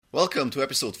Welcome to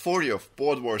episode 40 of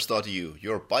BoardWars.eu,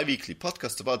 your bi-weekly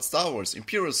podcast about Star Wars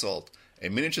Imperial Assault, a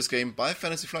miniatures game by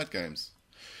Fantasy Flight Games.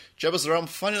 Jabba's Realm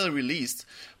finally released,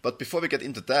 but before we get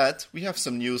into that, we have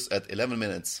some news at 11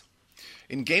 minutes.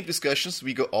 In game discussions,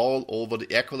 we go all over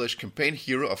the Accolade campaign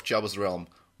hero of Jabba's Realm,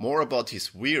 more about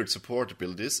his weird support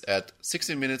abilities at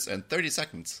 16 minutes and 30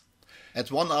 seconds. At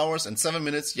 1 hour and 7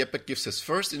 minutes, Jeppe gives his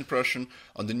first impression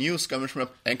on the new skirmish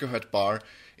map Anchorhead Bar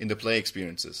in the play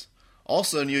experiences.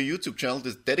 Also, a new YouTube channel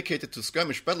dedicated to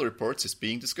skirmish battle reports is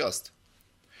being discussed.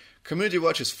 Community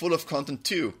Watch is full of content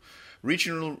too.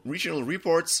 Regional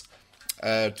reports,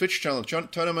 Twitch channel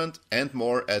tournament, and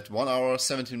more at 1 hour,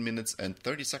 17 minutes and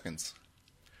 30 seconds.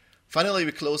 Finally,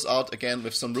 we close out again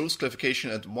with some rules clarification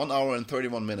at 1 hour and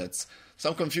 31 minutes.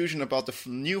 Some confusion about the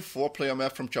new 4-player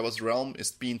map from Jabba's Realm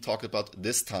is being talked about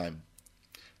this time.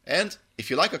 And if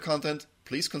you like our content,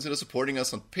 please consider supporting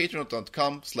us on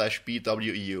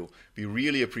patreon.com/bweu. We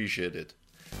really appreciate it.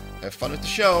 Have fun with the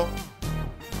show!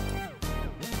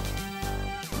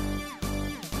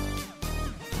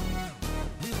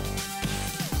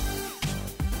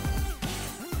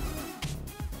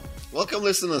 Welcome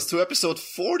listeners to episode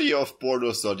 40 of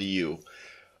BoardWars.eu.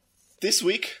 This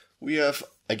week we have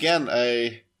again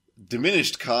a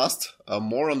diminished cast,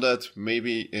 more on that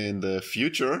maybe in the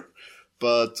future.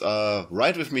 But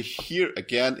right with me here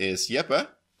again is Jeppe.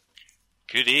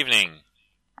 Good evening.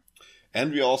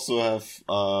 And we also have,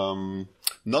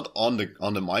 not on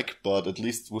the mic, but at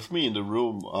least with me in the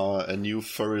room, a new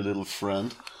furry little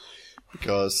friend.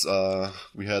 Because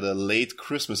we had a late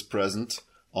Christmas present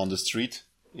on the street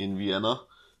in Vienna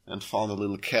and found a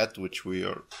little cat which we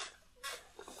are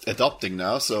adopting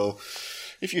now. So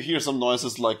if you hear some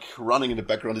noises like running in the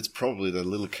background, it's probably the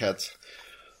little cat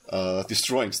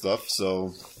destroying stuff,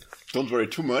 so don't worry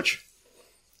too much.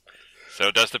 So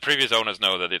does the previous owners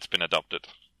know that it's been adopted?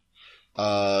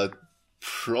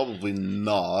 Probably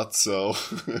not, so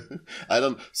I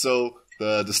don't. So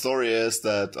the story is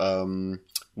that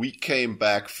we came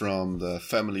back from the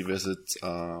family visit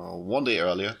one day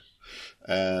earlier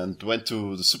and went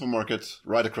to the supermarket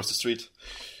right across the street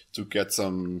to get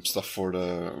some stuff for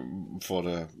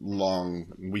the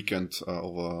long weekend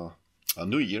over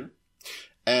New Year.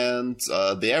 And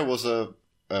there was a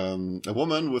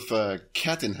woman with a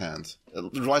cat in hand,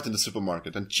 right in the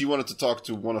supermarket. And she wanted to talk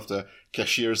to one of the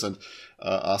cashiers and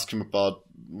ask him about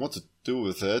what to do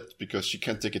with it, because she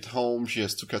can't take it home. She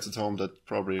has 2 cats at home that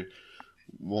probably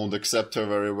won't accept her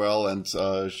very well. And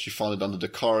she found it under the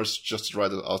cars just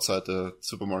right outside the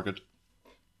supermarket.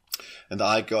 And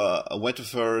I went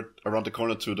with her around the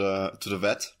corner to the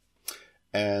vet.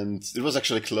 And it was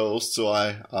actually closed, so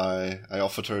I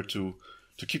offered her to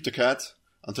keep the cat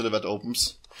until the vet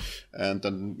opens, and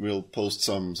then we'll post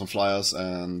some flyers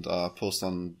and post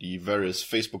on the various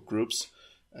Facebook groups.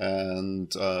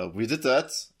 And we did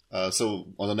that. So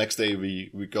on the next day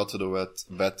we got to the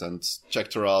vet and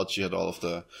checked her out. She had all of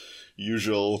the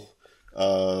usual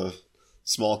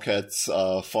small cats,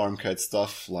 farm cat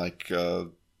stuff, like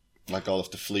all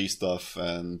of the flea stuff,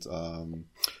 and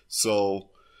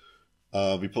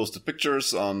we posted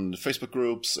pictures on the Facebook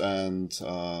groups and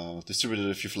distributed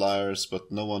a few flyers,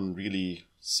 but no one really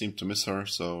seemed to miss her,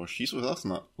 so she's with us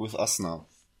now.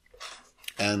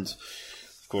 And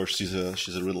of course, she's a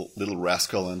little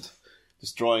rascal and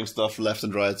destroying stuff left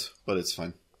and right, but it's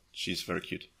fine. She's very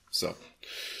cute. So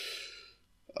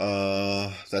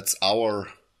that's our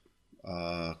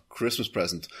Christmas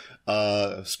present.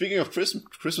 Speaking of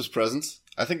Christmas presents,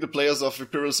 I think the players of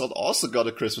Imperial Assault also got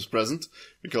a Christmas present,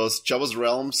 because Jabba's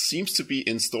Realm seems to be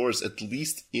in stores, at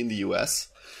least in the US.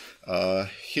 I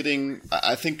think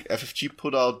FFG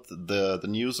put out the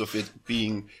news of it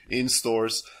being in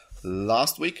stores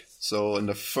last week, so in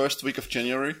the first week of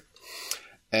January.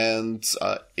 And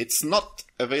it's not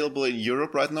available in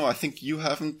Europe right now. I think you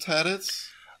haven't had it.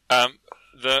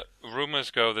 The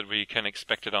rumors go that we can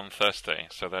expect it on Thursday,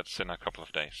 so that's in a couple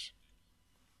of days.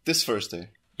 This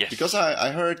Thursday? Yes. Because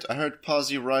I heard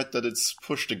Pazzi write that it's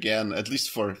pushed again, at least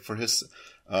for his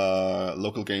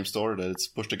local game store, that it's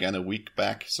pushed again a week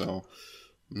back. So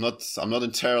I'm not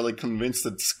entirely convinced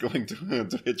it's going to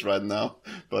hit right now,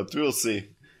 but we'll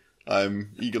see.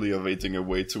 I'm eagerly awaiting a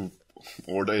way to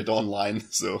order it online.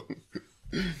 So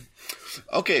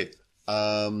okay.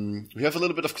 We have a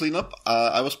little bit of cleanup.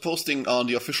 I was posting on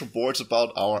the official boards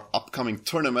about our upcoming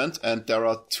tournament, and there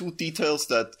are 2 details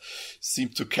that seem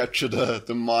to capture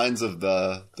the minds of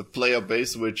the player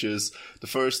base, which is, the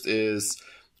first is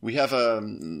we have a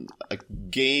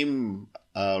game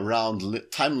round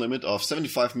time limit of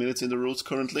 75 minutes in the rules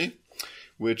currently,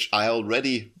 which I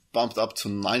already bumped up to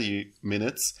 90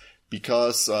 minutes,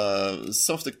 because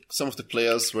some of the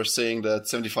players were saying that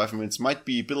 75 minutes might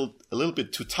be built a little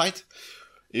bit too tight,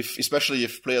 especially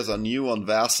if players are new on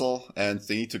Vassal and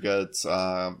they need to get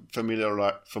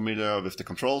familiar with the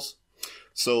controls.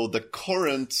 So the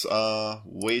current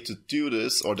way to do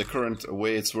this, or the current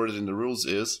way it's worded in the rules,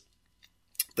 is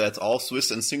that all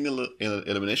Swiss and single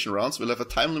elimination rounds will have a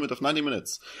time limit of 90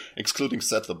 minutes, excluding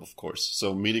setup, of course.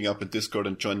 So meeting up in Discord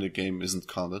and joining the game isn't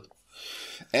counted.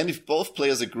 And if both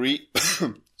players agree,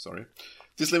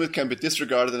 this limit can be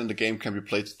disregarded and the game can be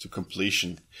played to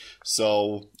completion.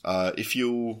 So if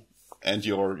you and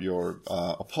your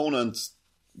opponent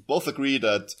both agree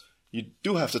that you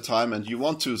do have the time and you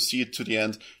want to see it to the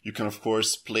end, you can of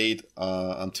course play it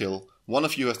until one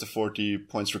of you has the 40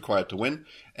 points required to win.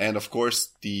 And of course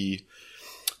the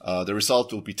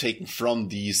result will be taken from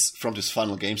this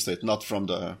final game state, not from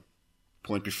the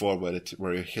point before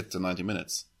where you hit the 90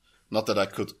 minutes. Not that I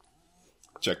could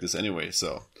check this anyway,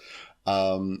 so.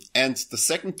 And the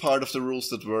second part of the rules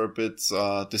that were a bit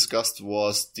discussed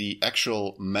was the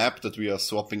actual map that we are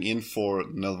swapping in for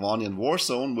Nelvanian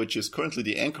Warzone, which is currently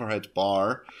the Anchorhead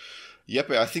Bar.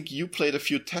 Jeppe, I think you played a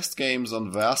few test games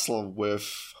on Vassal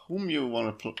with whom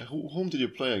whom did you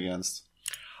play against?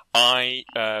 I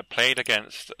played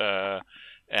against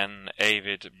an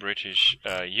avid British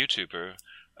YouTuber.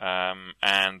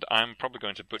 And I'm probably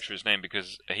going to butcher his name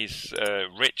because he's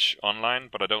Rich online,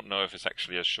 but I don't know if it's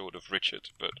actually as short of Richard,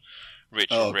 but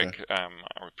Rich or Rick. I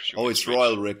would presume it's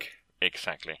Royal Rick.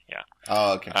 Exactly, yeah.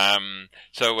 Oh, okay.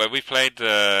 So we played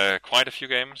quite a few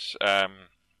games,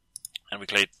 and we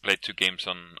played 2 games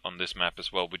on this map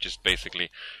as well. We just basically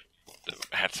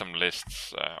had some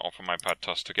lists, or for my part,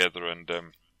 tossed together and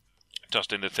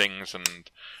tossed in the things and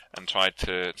tried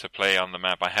to play on the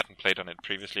map. I hadn't played on it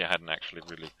previously. I hadn't actually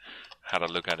really had a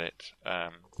look at it.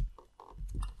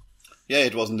 Yeah,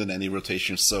 it wasn't in any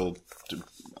rotation, so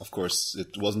of course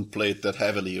it wasn't played that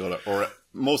heavily or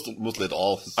mostly at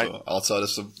all. So outside of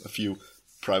a few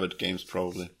private games,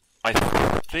 probably. I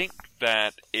think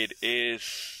that it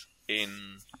is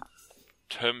in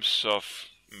terms of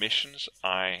missions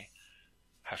I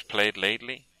have played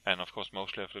lately. And of course,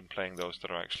 mostly I've been playing those that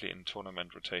are actually in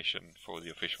tournament rotation for the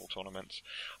official tournaments.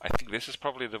 I think this is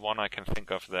probably the one I can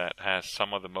think of that has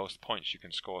some of the most points you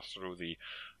can score through the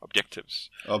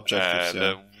objectives.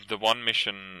 Yeah. The one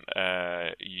mission,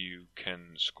 you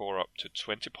can score up to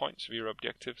 20 points via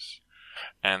objectives.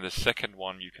 And the second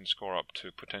one, you can score up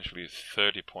to potentially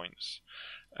 30 points.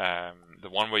 The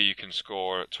one where you can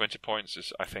score 20 points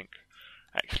is, I think,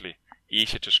 actually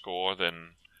easier to score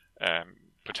than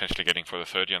potentially getting for the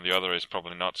 30, and the other is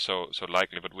probably not so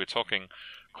likely. But we're talking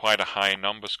quite a high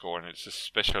number score, and it's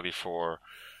especially for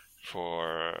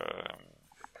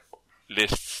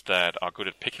lists that are good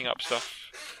at picking up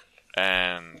stuff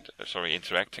and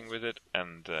interacting with it,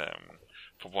 and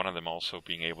for one of them also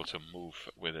being able to move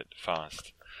with it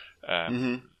fast.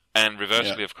 And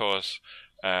reversely, of course,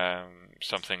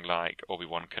 something like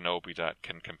Obi-Wan Kenobi that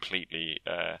can completely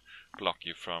block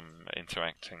you from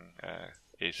interacting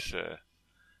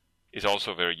is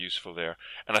also very useful there.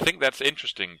 And I think that's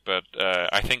interesting, but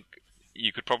I think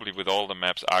you could probably, with all the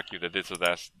maps, argue that this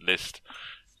list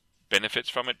benefits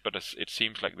from it, but it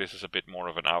seems like this is a bit more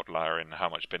of an outlier in how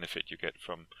much benefit you get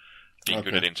from being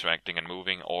good at interacting and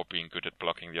moving, or being good at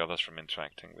blocking the others from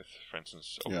interacting with, for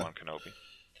instance, Obi-Wan Kenobi.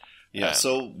 Yeah,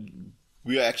 so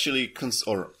we are actually,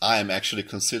 I am actually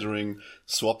considering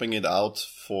swapping it out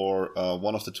for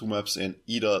one of the 2 maps in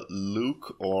either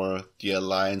Luke or the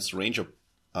Alliance Ranger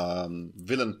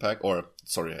villain pack,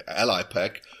 ally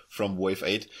pack from Wave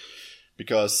 8,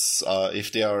 because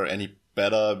if they are any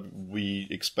better, we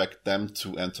expect them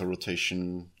to enter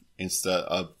rotation instead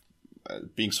of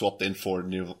being swapped in for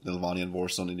Nelvanian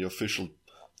Warzone in the official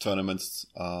tournaments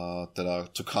that are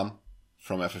to come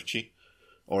from FFG,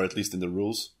 or at least in the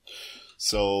rules.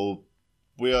 So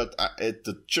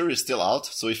the jury is still out,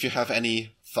 so if you have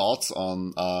any thoughts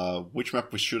on which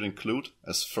map we should include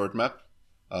as third map,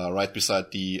 right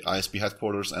beside the ISB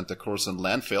headquarters and the Coruscant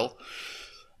landfill,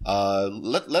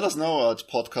 let us know at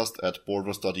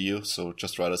podcast@boardwars.eu. So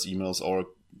just write us emails, or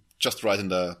just write in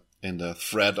the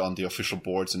thread on the official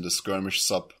boards in the skirmish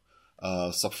sub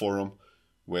forum,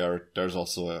 where there's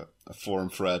also a forum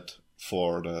thread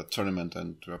for the tournament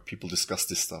and where people discuss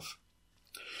this stuff.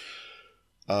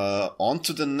 On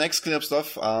to the next cleanup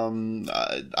stuff.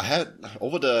 I had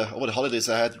over the holidays,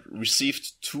 I had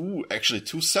received two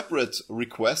separate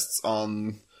requests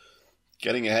on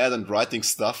getting ahead and writing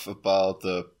stuff about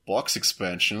the box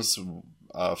expansions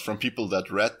from people that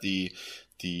read the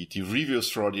reviews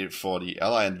for the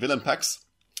ally and villain packs.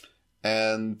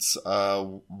 And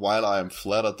while I am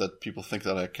flattered that people think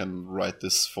that I can write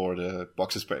this for the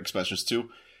box expansions too,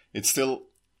 it's still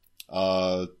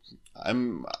I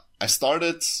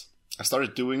started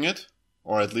doing it,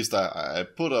 or at least I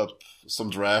put up some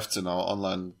drafts in our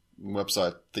online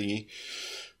website thingy,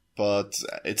 but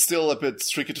it's still a bit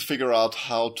tricky to figure out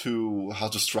how to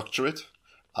structure it,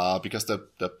 because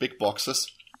the big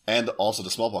boxes and also the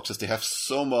small boxes, they have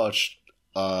so much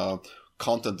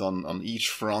content on each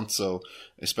front. So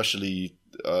especially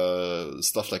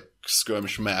stuff like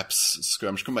skirmish maps,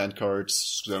 skirmish command cards,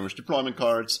 skirmish deployment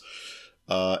cards,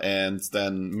 and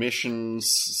then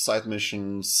missions, side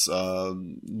missions,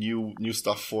 new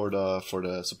stuff for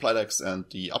the supply decks and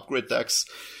the upgrade decks,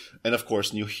 and of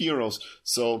course new heroes.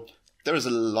 So there is a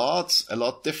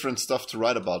lot different stuff to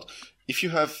write about. If you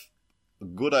have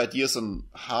good ideas on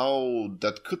how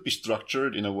that could be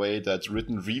structured in a way that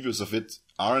written reviews of it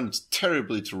aren't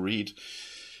terribly to read,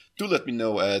 do let me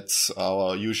know at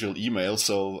our usual email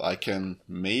so I can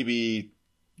maybe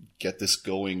get this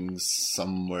going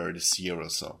somewhere this year or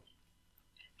so.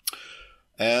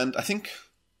 And I think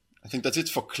that's it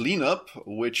for cleanup,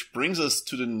 which brings us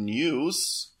to the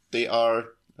news. They are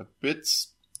a bit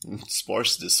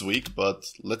sparse this week, but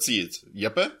let's see it.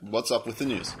 Jeppe, what's up with the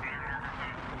news?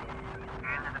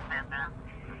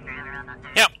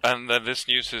 Yeah, and this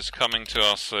news is coming to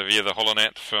us via the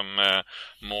HoloNet from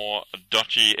more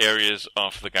dodgy areas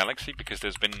of the galaxy, because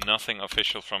there's been nothing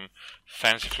official from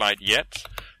Fantasy Flight yet,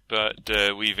 but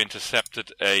we've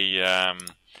intercepted a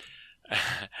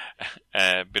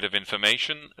bit of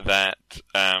information that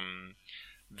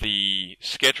the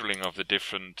scheduling of the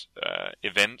different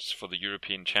events for the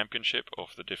European Championship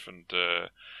of the different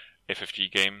FFG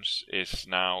games is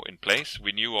now in place.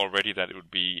 We knew already that it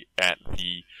would be at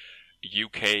the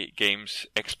UK Games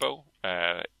Expo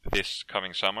this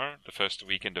coming summer, the first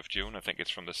weekend of June. I think it's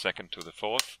from the 2nd to the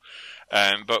 4th.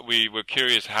 But we were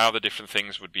curious how the different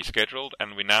things would be scheduled,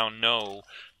 and we now know,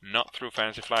 not through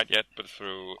Fantasy Flight yet, but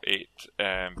through it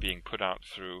being put out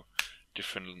through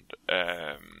different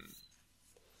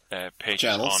pages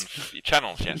channels.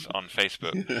 Channels, yes, on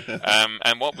Facebook.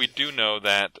 And what we do know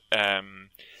that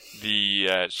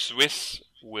the Swiss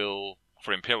will,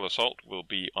 for Imperial Assault, will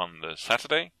be on the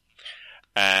Saturday.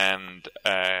 And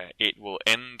it will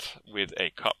end with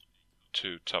a cup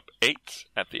to top 8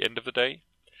 at the end of the day.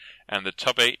 And the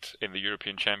top 8 in the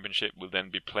European Championship will then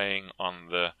be playing on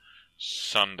the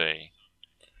Sunday.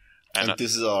 And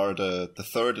this is the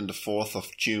 3rd and the 4th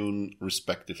of June,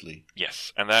 respectively.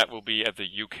 Yes, and that will be at the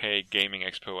UK Gaming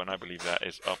Expo, and I believe that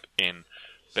is up in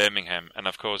Birmingham. And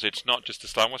of course, it's not just the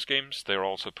Star Wars games, they're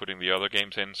also putting the other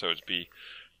games in, so it's be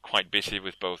quite busy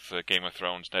with both Game of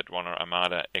Thrones, Netrunner,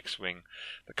 Armada, X-Wing,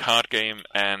 the card game,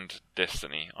 and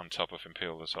Destiny on top of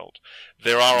Imperial Assault.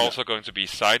 There are also going to be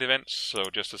side events, so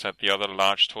just as at the other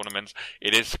large tournaments,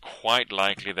 it is quite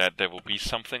likely that there will be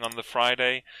something on the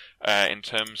Friday in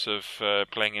terms of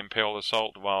playing Imperial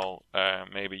Assault while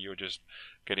maybe you're just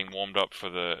getting warmed up for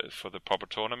the proper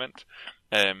tournament.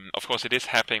 Of course, it is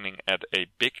happening at a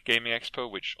big gaming expo,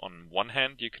 which on one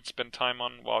hand you can spend time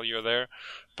on while you're there,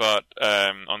 but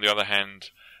on the other hand,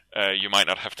 you might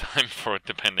not have time for it,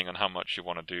 depending on how much you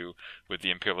want to do with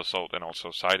the Imperial Assault and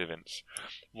also side events.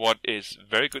 What is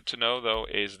very good to know, though,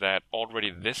 is that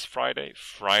already this Friday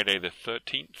the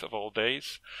 13th of all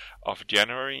days of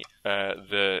January,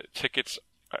 the tickets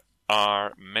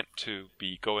are meant to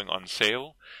be going on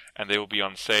sale, and they will be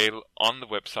on sale on the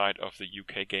website of the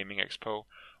UK Gaming Expo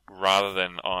rather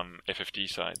than on FFG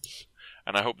sites.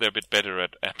 And I hope they're a bit better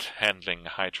at handling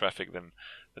high traffic than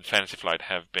Fantasy Flight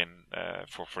have been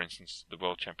for instance, the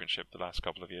World Championship the last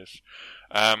couple of years.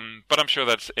 But I'm sure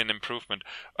that's an improvement.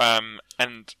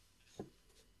 And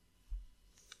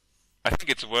I think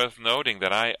it's worth noting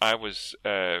that I was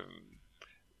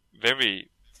very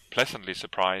pleasantly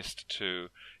surprised to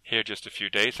hear just a few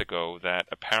days ago that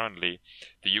apparently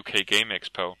the UK Game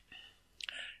Expo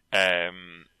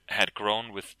had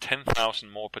grown with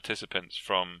 10,000 more participants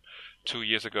from 2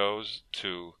 years ago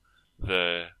to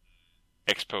the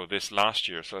expo this last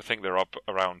year. So I think they're up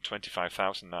around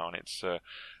 25,000 now, and it's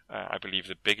I believe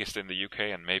the biggest in the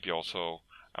UK and maybe also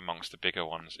amongst the bigger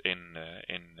ones in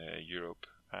Europe.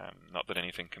 Not that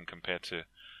anything can compare to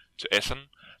Essen,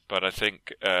 but I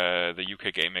think the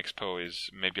UK Game Expo is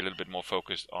maybe a little bit more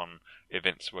focused on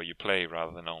events where you play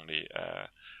rather than only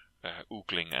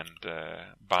oogling and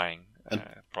buying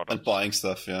products. And buying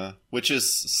stuff, yeah. Which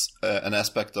is an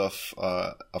aspect of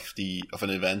an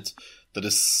event that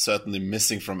is certainly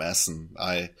missing from Essen.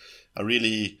 I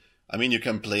mean, you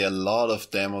can play a lot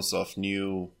of demos of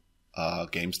new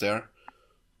games there,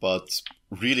 but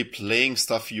really playing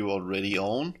stuff you already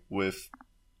own with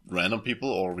random people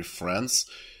or with friends,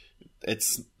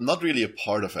 it's not really a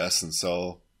part of Essen.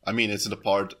 So, I mean, it's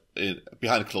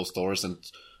behind closed doors and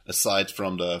aside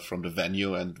from the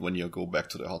venue and when you go back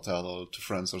to the hotel or to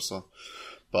friends or so.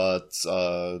 But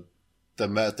the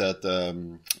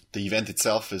event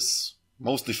itself is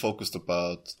mostly focused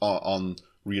on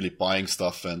really buying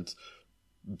stuff and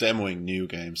demoing new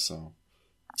games. So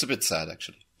it's a bit sad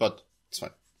actually, but it's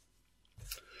fine.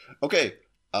 Okay.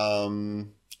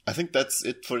 I think that's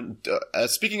it for.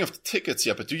 Speaking of the tickets,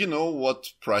 yeah, but do you know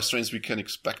what price range we can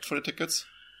expect for the tickets?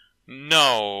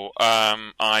 No,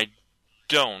 I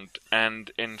don't.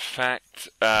 And in fact,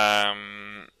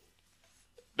 the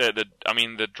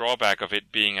drawback of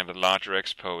it being at a larger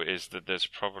expo is that there's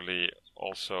probably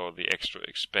also the extra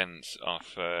expense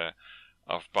of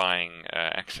buying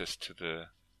access to the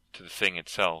thing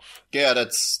itself. Yeah,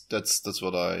 that's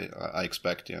what I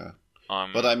expect. Yeah,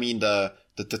 but I mean the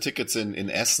tickets in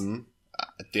Essen,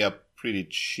 they are pretty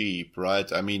cheap,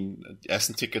 right? I mean,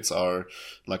 Essen tickets are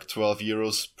like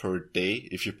 €12 per day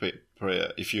if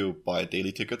you buy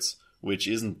daily tickets, which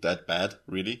isn't that bad,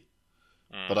 really.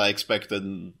 But I expect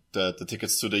the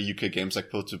tickets to the UK Games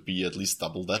Expo to be at least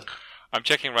double that. I'm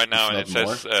checking right now, and it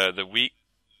says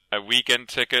a weekend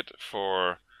ticket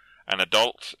for an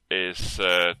adult is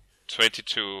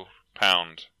 £22.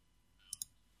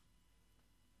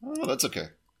 Oh, that's okay.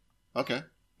 Okay.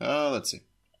 Let's see.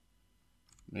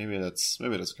 Maybe that's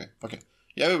okay. Okay.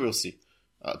 Yeah, we will see.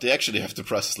 They actually have the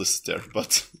prices listed there,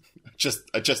 but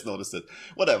I just noticed it.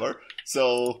 Whatever.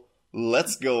 So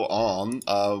let's go on.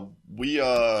 We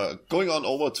are going on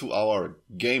over to our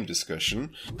game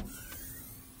discussion.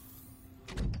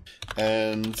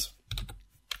 And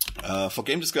for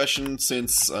game discussion,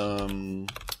 since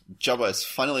Java is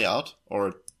finally out,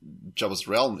 or Java's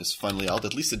Realm is finally out,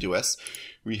 at least in the US,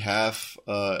 we have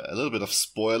a little bit of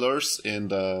spoilers in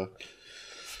the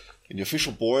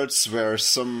official boards, where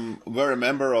a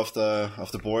member of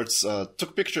the boards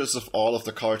took pictures of all of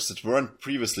the cards that weren't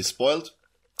previously spoiled,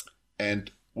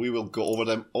 and we will go over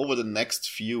them over the next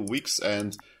few weeks.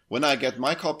 And when I get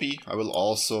my copy, I will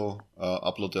also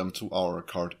upload them to our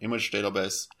card image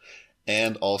database,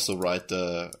 and also write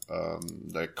the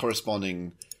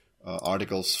corresponding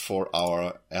articles for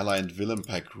our Ally and Villain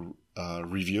Pack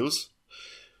reviews.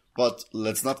 But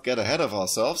let's not get ahead of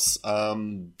ourselves.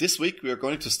 This week we are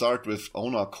going to start with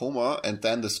Onar Koma, and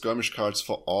then the skirmish cards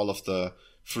for all of the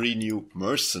 3 new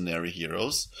mercenary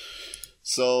heroes.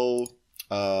 So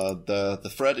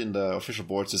the thread in the official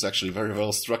boards is actually very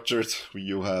well structured.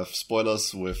 You have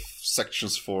spoilers with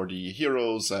sections for the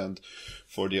heroes and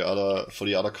for the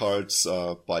other cards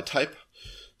by type.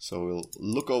 So we'll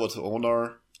look over to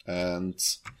Onar, and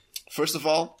first of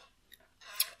all,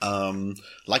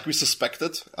 like we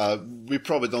suspected, we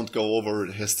probably don't go over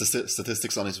his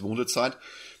statistics on his wounded side,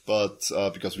 but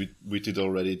because we did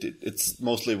already, it's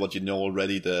mostly what you know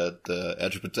already. The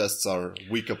attribute tests are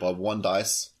weaker by 1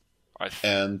 dice,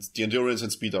 and the endurance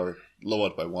and speed are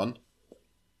lowered by 1.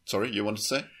 Sorry, you wanted to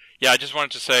say? Yeah, I just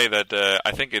wanted to say that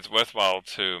I think it's worthwhile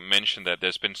to mention that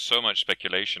there's been so much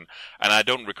speculation, and I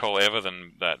don't recall ever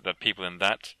that people in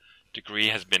that degree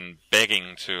has been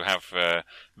begging to have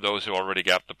those who already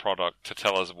got the product to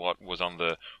tell us what was on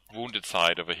the wounded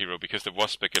side of a hero, because there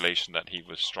was speculation that he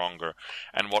was stronger.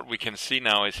 And what we can see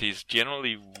now is he's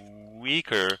generally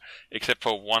weaker, except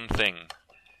for one thing.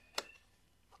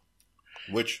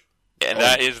 Which? And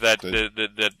that is that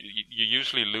you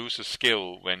usually lose a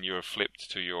skill when you're flipped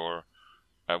to your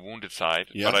wounded side.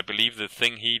 Yeah. But I believe the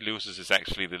thing he loses is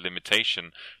actually the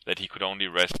limitation that he could only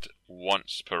rest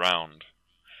once per round.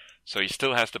 So he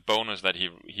still has the bonus that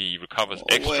he recovers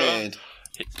extra. Wait.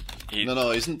 No,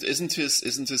 isn't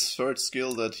his third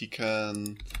skill that he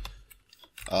can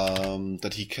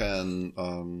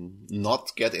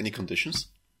not get any conditions?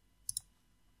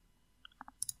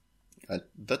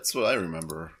 That's what I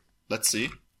remember. Let's see.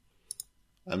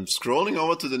 I'm scrolling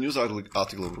over to the news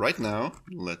article right now.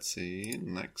 Let's see.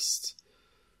 Next,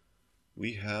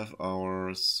 we have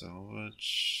our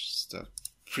salvage stuff.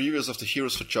 Previews of the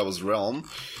heroes for Java's Realm.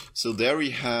 So there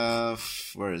we have...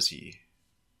 Where is he?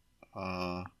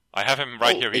 I have him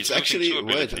right here. He's losing 2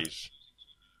 abilities.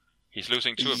 He's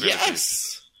losing 2 abilities.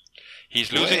 Yes!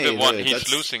 He's losing the one.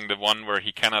 He's losing the one where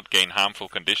he cannot gain harmful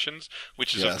conditions,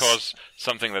 which is of course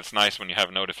something that's nice when you have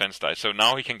no defense die. So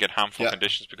now he can get harmful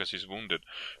conditions because he's wounded,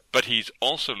 but he's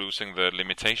also losing the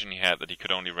limitation he had that he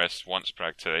could only rest once per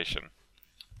activation.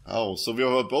 Oh, so we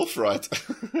were both right.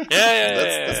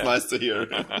 That's nice to hear.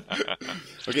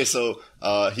 Okay, so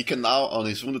he can now on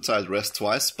his wounded side rest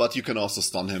twice, but you can also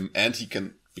stun him, and he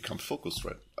can become focused,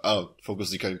 right?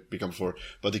 focus he can become 4,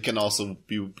 but he can also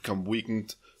become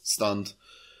weakened, stunned,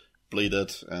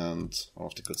 bleeded, and all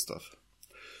of the good stuff.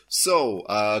 So,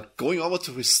 going over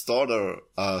to his starter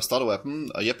weapon,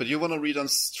 Jeppe, do you want to read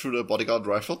us through the bodyguard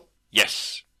rifle?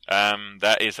 Yes.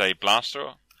 That is a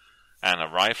blaster and a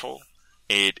rifle.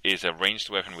 It is a ranged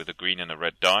weapon with a green and a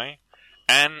red die.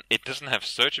 And it doesn't have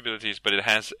search abilities, but it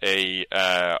has a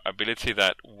ability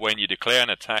that when you declare an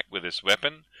attack with this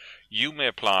weapon, you may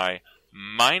apply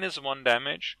 -1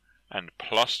 damage and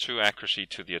 +2 accuracy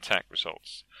to the attack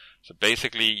results. So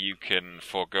basically you can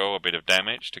forego a bit of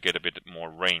damage to get a bit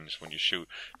more range when you shoot.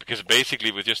 Because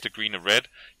basically with just the green and red,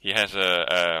 he has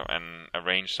a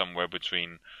range somewhere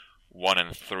between 1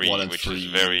 and 3, which is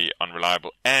very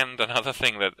unreliable. And another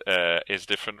thing that is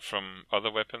different from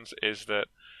other weapons is that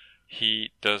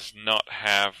he does not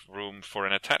have room for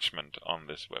an attachment on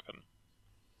this weapon.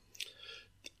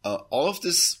 All of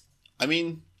this, I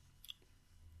mean,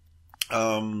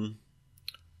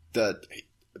 that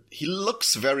he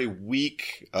looks very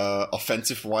weak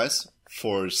offensive-wise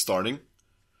for starting.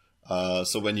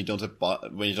 So when you don't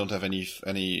have any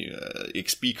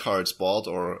XP cards bought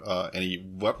or any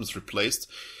weapons replaced,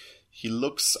 he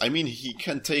looks. I mean, he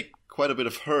can take quite a bit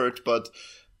of hurt, but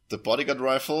the bodyguard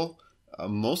rifle.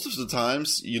 Most of the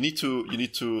times, you need to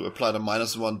apply the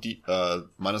 -1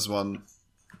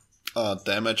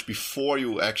 damage before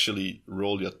you actually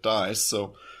roll your dice.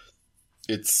 So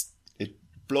it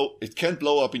can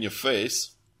blow up in your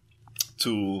face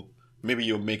to maybe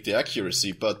you make the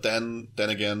accuracy, but then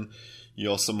again, you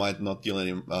also might not deal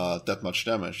any that much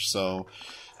damage. So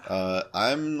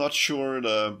I'm not sure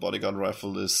the bodyguard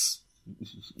rifle is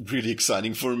really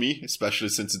exciting for me, especially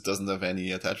since it doesn't have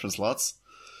any attachment slots.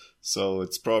 So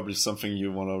it's probably something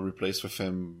you want to replace with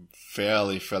him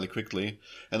fairly quickly.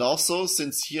 And also,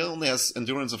 since he only has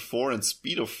endurance of 4 and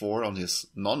speed of 4 on his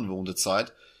non-wounded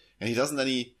side, and he doesn't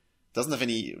have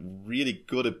any really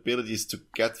good abilities to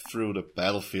get through the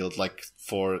battlefield, like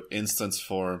for instance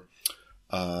for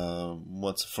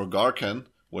Garkan,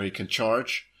 where he can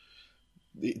charge.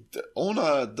 The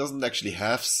Ona doesn't actually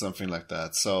have something like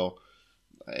that, so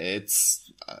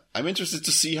I'm interested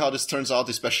to see how this turns out,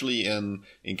 especially in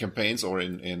campaigns or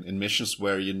in missions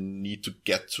where you need to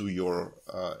get to your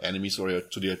enemies or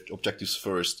to the objectives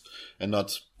first, and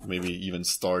not maybe even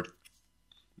start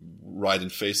right in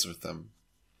face with them.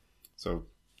 So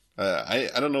I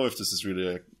don't know if this is really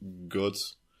a good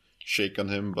shake on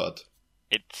him, but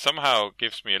it somehow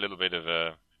gives me a little bit of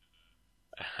a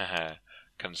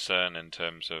concern in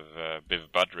terms of Biv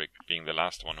Budrick being the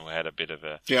last one who had a bit of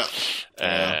a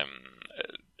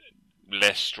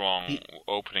less strong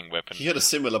opening weapon. He had a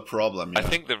similar problem. Yeah. I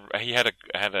think he had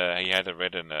a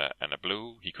red and a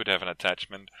blue. He could have an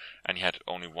attachment, and he had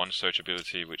only one search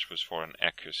ability, which was for an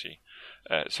accuracy.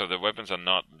 So the weapons are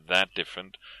not that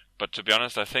different. But to be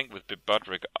honest, I think with Biv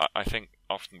Budrick, I think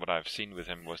often what I've seen with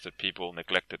him was that people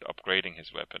neglected upgrading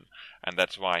his weapon, and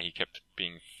that's why he kept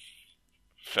being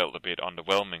felt a bit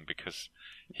underwhelming, because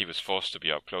he was forced to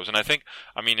be up close. And I think,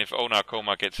 if Onar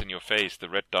Koma gets in your face, the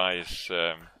red die is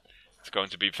it's going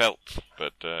to be felt,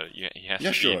 but he has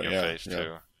to be in your face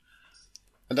too.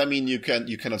 And I mean, you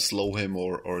cannot slow him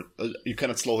or you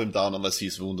cannot slow him down unless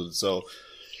he's wounded. So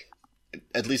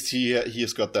at least he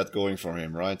has got that going for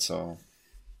him, right? So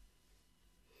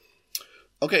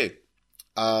okay.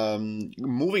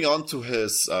 Moving on to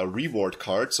his reward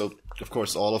card. So, of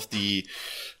course, all of the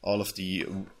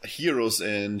heroes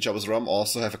in Jabba's Realm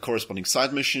also have a corresponding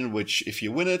side mission, which if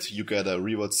you win it, you get a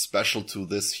reward special to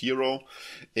this hero.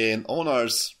 In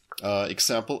Onar's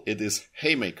example, it is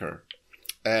Haymaker,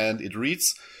 and it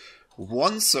reads: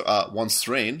 one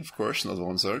strain, of course, not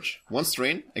one surge. One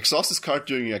strain. Exhaust this card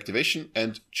during your activation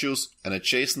and choose an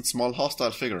adjacent small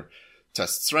hostile figure.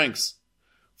 Test strengths.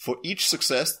 For each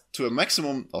success to a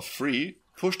maximum of 3,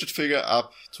 push that figure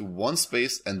up to 1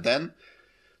 space, and then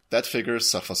that figure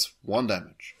suffers 1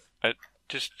 damage.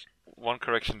 Just one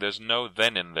correction, there's no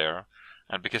then in there.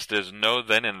 And because there's no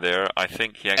then in there, I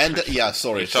think he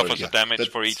actually suffers a damage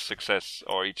for each success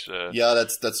or each... Yeah,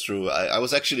 that's true. I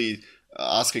was actually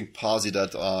asking Pasi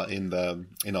that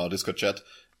in our Discord chat,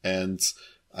 and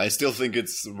I still think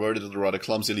it's worded rather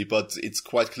clumsily, but it's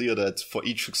quite clear that for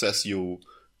each success you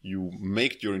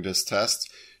make during this test,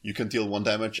 you can deal 1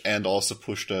 damage and also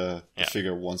push the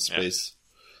figure 1 space.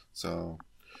 So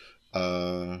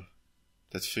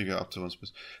that figure up to 1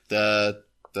 space. The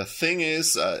thing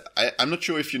is, I'm not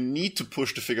sure if you need to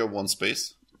push the figure 1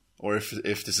 space or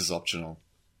if this is optional.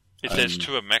 It says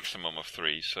to a maximum of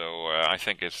 3, so I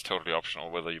think it's totally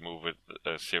optional whether you move it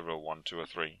 0, 1, 2, or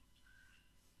 3.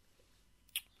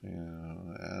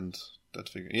 Yeah, and that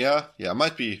figure. Yeah,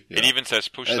 might be. Yeah. It even says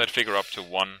push that figure up to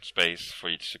 1 space for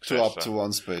each success. To up to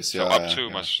 1 space, yeah. So up to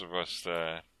must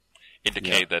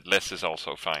indicate that less is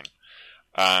also fine.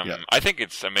 I think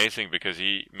it's amazing because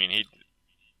he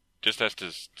just has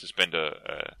to spend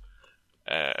a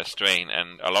strain,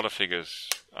 and a lot of figures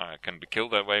can be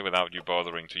killed that way without you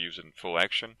bothering to use it in full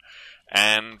action,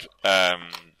 and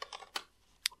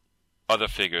other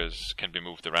figures can be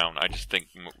moved around. I just think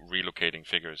relocating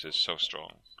figures is so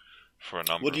strong for a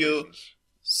number of reasons.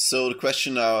 So the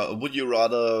question now, would you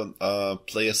rather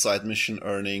play a side mission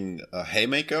earning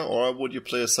Haymaker, or would you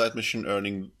play a side mission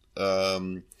earning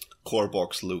Core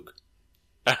Box Luke?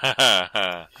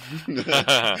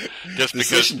 Just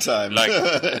Decision because, time. Like,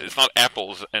 it's not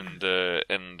apples and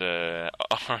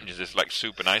oranges. It's like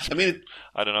soup and ice cream.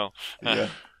 I don't know.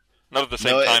 Not at the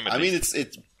same time.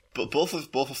 It's both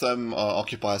of them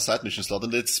occupy a side mission slot,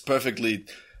 and it's perfectly.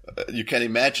 You can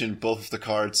imagine both of the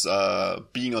cards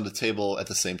being on the table at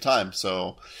the same time.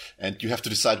 So, and you have to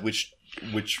decide which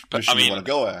mission you want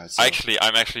to go at. So.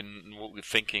 I'm actually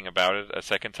thinking about it a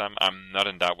second time. I'm not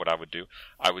in doubt what I would do.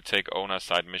 I would take Ona's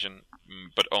side mission,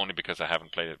 but only because I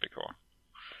haven't played it before.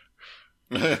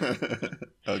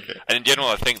 Okay. And in general,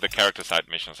 I think the character side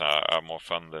missions are more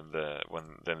fun than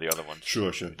the other ones.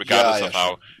 Sure. Regardless of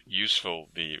how useful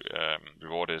the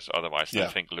reward is. Otherwise, I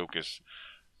think Luke is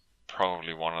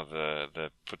probably one of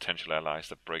the potential allies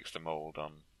that breaks the mold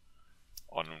on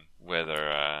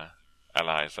whether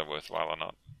allies are worthwhile or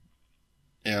not.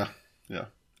 Yeah.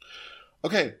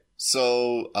 Okay,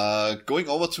 so going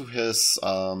over to his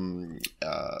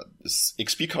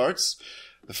XP cards,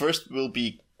 the first will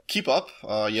be Keep Up.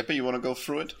 Jeppe, you want to go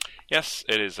through it? Yes,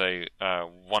 it is a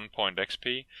 1 point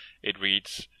XP. It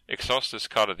reads, exhaust this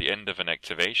card at the end of an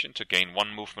activation to gain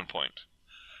 1 movement point.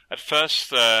 At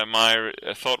first, my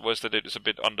thought was that it is a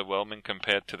bit underwhelming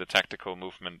compared to the tactical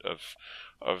movement of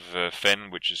Fenn,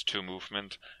 which is 2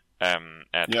 movement.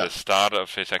 At the start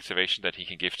of his activation that he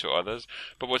can give to others.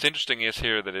 But what's interesting is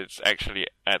here that it's actually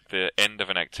at the end of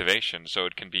an activation, so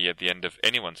it can be at the end of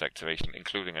anyone's activation,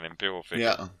 including an Imperial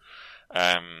figure. Yeah.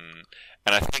 And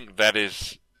I think that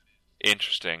is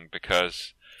interesting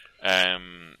because,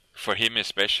 for him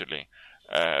especially,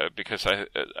 because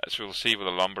as we'll see with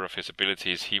a number of his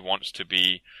abilities, he wants to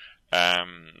be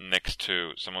next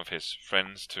to some of his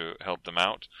friends to help them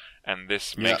out, and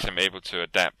this makes him able to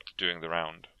adapt during the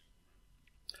round.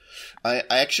 I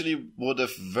actually would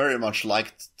have very much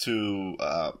liked to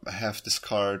have this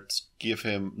card give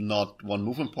him not 1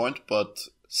 movement point, but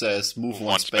says move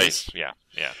 1 space. Yeah.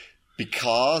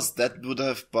 Because that would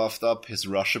have buffed up his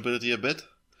rush ability a bit.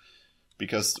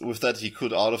 Because with that he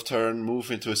could out of turn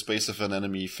move into a space of an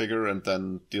enemy figure and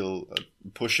then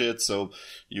push it, so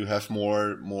you have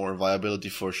more viability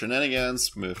for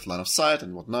shenanigans with line of sight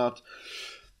and whatnot.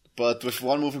 But with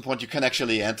 1 movement point you can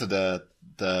actually enter the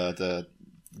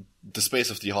space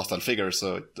of the hostile figure,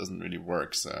 so it doesn't really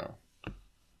work. So,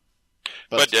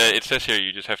 but it says here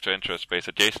you just have to enter a space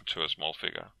adjacent to a small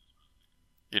figure.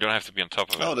 You don't have to be on top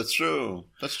of it. Oh, that's true.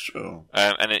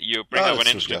 And you bring up an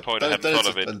interesting point. I hadn't thought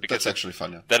of it. Because that's actually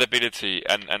fun, yeah. That ability,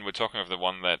 and we're talking of the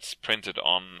one that's printed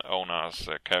on Ona's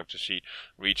character sheet,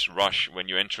 reads Rush. When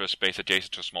you enter a space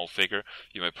adjacent to a small figure,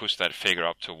 you may push that figure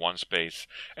up to 1 space.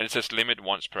 And it says limit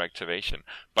once per activation.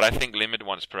 But I think limit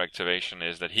once per activation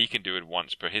is that he can do it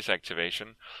once per his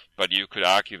activation, but you could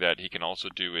argue that he can also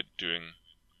do it during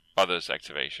others'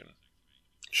 activation.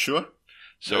 Sure.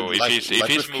 So if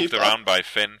he's moved around by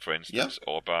Fenn, for instance,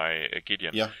 or by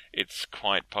Gideon, it's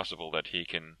quite possible that he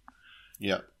can...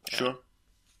 Yeah, sure.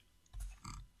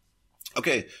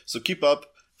 Okay, so Keep Up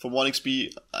for 1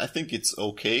 XP, I think it's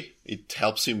okay. It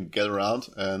helps him get around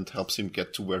and helps him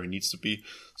get to where he needs to be.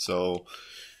 So,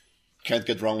 can't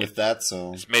get wrong with that.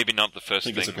 So it's maybe not the first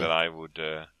thing that I would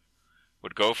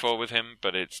go for with him,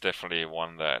 but it's definitely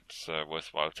one that's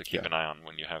worthwhile to keep an eye on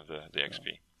when you have the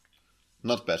XP.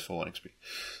 Not bad for 1 XP.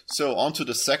 So on to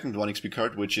the second 1 XP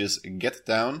card, which is Get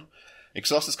Down.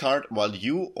 Exhaust this card while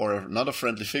you or another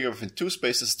friendly figure within 2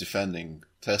 spaces defending.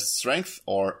 Test Strength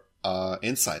or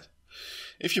Insight.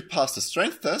 If you pass the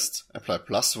Strength test, apply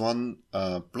 +1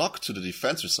 block to the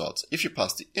defense results. If you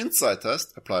pass the Insight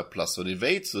test, apply +1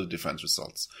 evade to the defense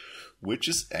results. Which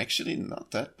is actually not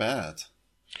that bad.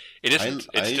 It isn't.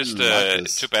 It's just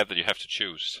too bad that you have to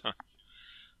choose.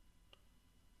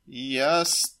 Yeah,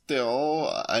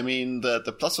 still, I mean,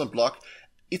 the +1 block,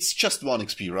 it's just 1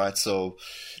 XP, right? So,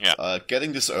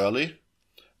 getting this early,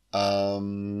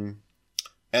 and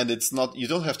it's not, you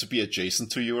don't have to be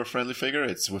adjacent to your friendly figure,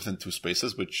 it's within 2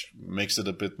 spaces, which makes it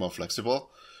a bit more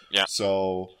flexible. Yeah.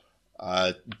 So,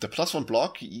 the +1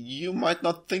 block, you might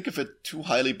not think of it too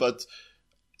highly, but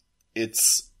it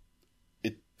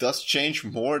does change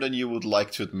more than you would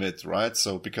like to admit, right?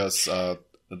 So because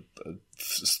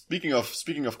speaking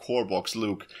of core box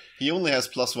Luke, he only has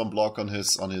 +1 block on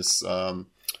his +1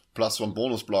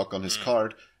 bonus block on his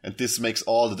card, and this makes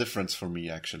all the difference for me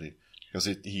actually. Because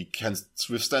he can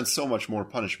withstand so much more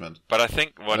punishment. But I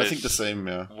think the same.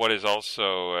 Yeah. What is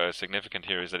also significant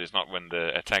here is that it's not when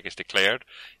the attack is declared;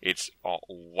 it's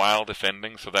while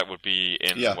defending. So that would be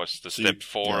in step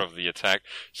 4 of the attack.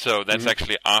 So that's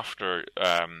actually after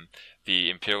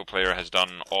the Imperial player has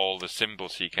done all the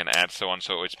symbols he can add, so on.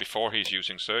 So it's before he's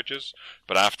using surges,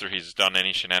 but after he's done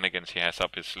any shenanigans he has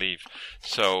up his sleeve.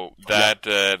 So that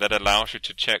that allows you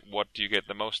to check what do you get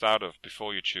the most out of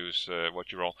before you choose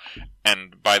what you roll.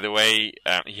 And by the way,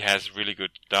 he has really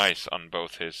good dice on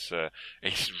both his.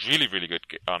 He's really, really good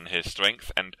on his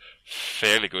strength and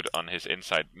fairly good on his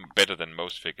insight. Better than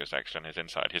most figures actually on his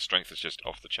insight. His strength is just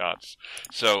off the charts.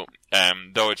 So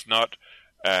though it's not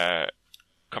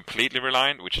completely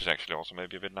reliant, which is actually also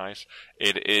maybe a bit nice,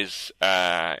 it is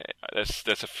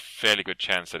there's a fairly good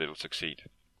chance that it'll succeed.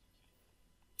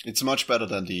 It's much better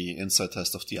than the insight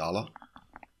test of Diala,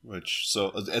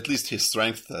 so at least his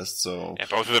strength test. So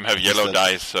both of them have yellow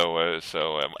dice. And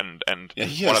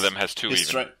one of them has 2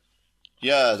 even.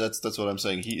 Yeah, that's what I'm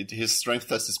saying. His strength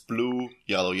test is blue,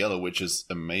 yellow, which is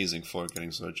amazing for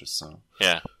getting surges. So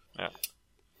yeah.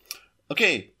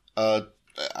 Okay.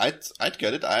 I'd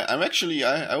get it.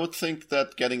 I would think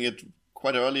that getting it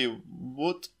quite early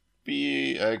would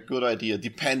be a good idea.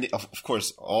 Of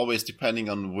course, always depending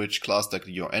on which class deck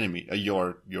your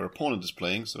opponent is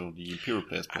playing. So the Imperial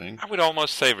player is playing. I would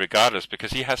almost say regardless,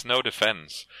 because he has no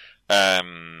defense,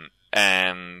 and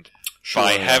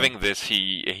by having this,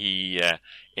 he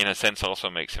in a sense also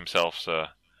makes himself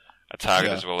a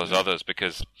target as well as others.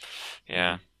 Because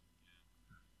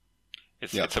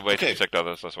it's a way to protect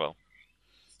others as well.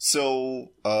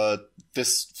 So,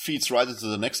 this feeds right into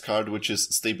the next card, which is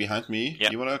Stay Behind Me.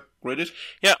 Yeah. You want to grade it?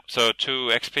 Yeah, so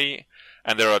 2 XP,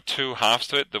 and there are 2 halves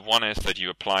to it. The one is that you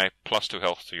apply +2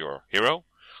 health to your hero,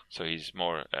 so he's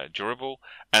more durable.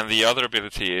 And the other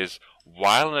ability is,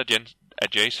 while an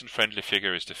adjacent friendly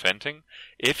figure is defending,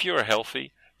 if you are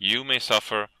healthy, you may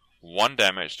suffer 1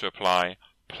 damage to apply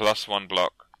 +1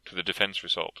 block to the defense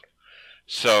result.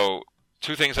 So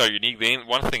 2 things are unique.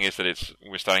 One thing is that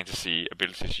we're starting to see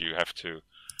abilities you have to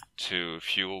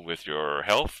fuel with your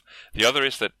health. The other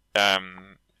is that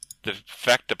the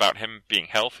fact about him being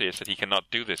healthy is that he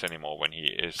cannot do this anymore when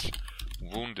he is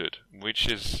wounded, which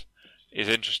is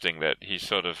interesting, that he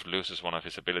sort of loses one of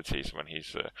his abilities when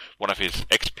he's one of his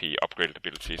XP upgraded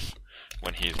abilities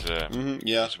when he's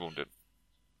wounded.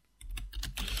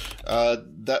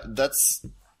 That's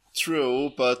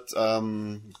true, but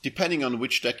depending on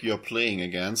which deck you're playing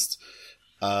against,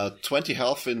 20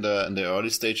 health in the early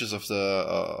stages of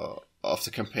the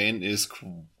campaign is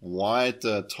quite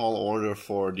a tall order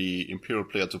for the Imperial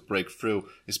player to break through,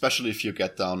 especially if you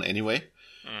get down anyway.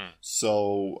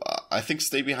 So I think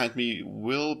Stay Behind Me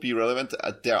will be relevant.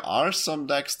 There are some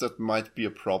decks that might be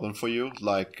a problem for you,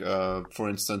 like for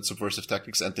instance Subversive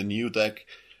Tactics and the new deck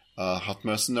Hot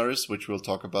Mercenaries, which we'll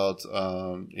talk about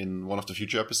in one of the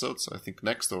future episodes, I think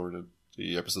next or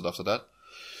the episode after that.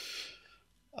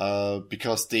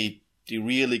 Because they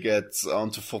really get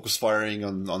onto focus firing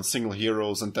on single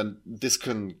heroes, and then this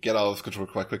can get out of control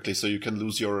quite quickly, so you can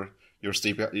lose your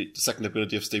second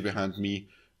ability of Stay Behind Me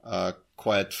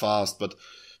quite fast. But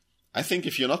I think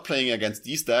if you're not playing against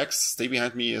these decks, Stay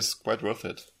Behind Me is quite worth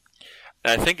it.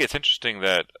 I think it's interesting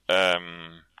that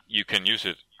you can use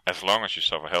it as long as you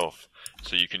suffer health.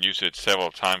 So you can use it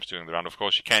several times during the round. Of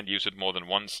course, you can't use it more than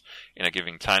once in a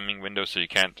given timing window, so you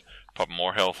can't pop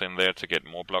more health in there to get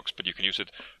more blocks, but you can use it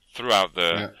throughout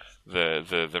the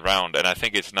round. And I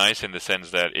think it's nice in the sense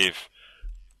that if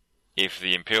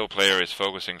the Imperial player is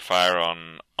focusing fire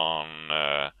on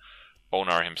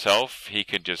Onar himself, he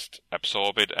can just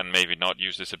absorb it and maybe not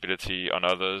use this ability on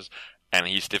others, and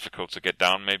he's difficult to get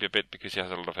down maybe a bit because he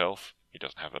has a lot of health. He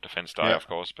doesn't have a defense die, of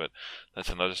course, but that's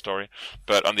another story.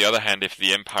 But on the other hand, if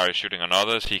the Empire is shooting on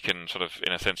others, he can sort of,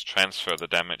 in a sense, transfer the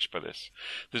damage by this.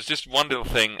 There's just one little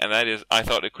thing, and that is, I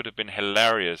thought it could have been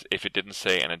hilarious if it didn't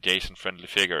say an adjacent friendly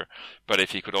figure, but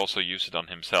if he could also use it on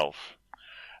himself.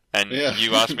 And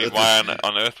you asked me why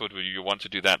on earth would you want to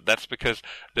do that. That's because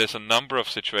there's a number of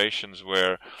situations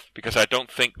where, because I don't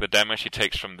think the damage he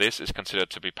takes from this is considered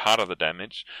to be part of the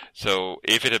damage. So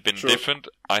if it had been different,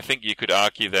 I think you could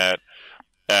argue that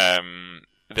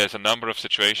there's a number of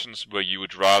situations where you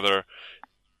would rather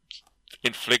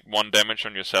inflict 1 damage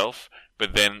on yourself,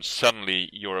 but then suddenly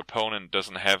your opponent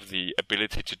doesn't have the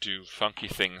ability to do funky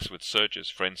things with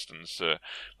surges, for instance.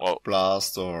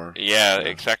 Blast or... Yeah,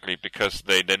 exactly, because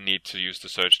they then need to use the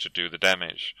surge to do the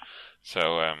damage.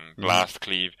 So, blast,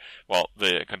 cleave, well,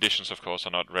 the conditions, of course,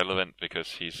 are not relevant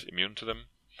because he's immune to them,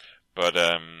 but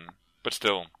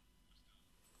still.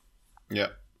 Yeah.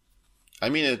 I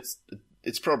mean,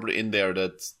 it's probably in there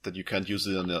that you can't use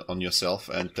it on yourself,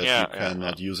 and that you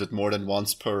cannot use it more than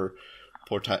once per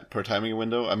timing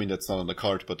window. I mean, that's not on the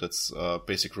card, but that's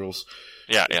basic rules.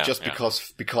 Just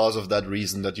because of that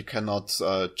reason, that you cannot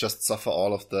just suffer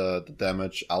all of the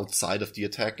damage outside of the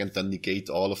attack and then negate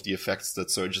all of the effects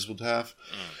that surges would have.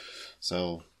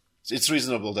 So it's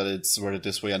reasonable that it's worded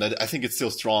this way, and I think it's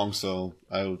still strong. So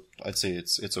I'd say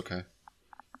it's okay.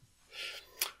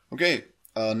 Okay.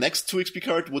 Next 2 XP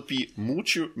card would be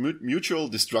Mutual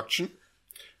Destruction,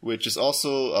 which is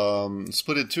also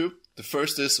split in 2. The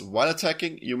first is, while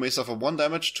attacking, you may suffer 1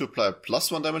 damage to apply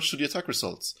 +1 damage to the attack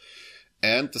results.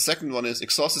 And the second one is,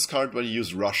 exhaust this card when you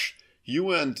use Rush.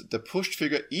 You and the pushed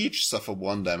figure each suffer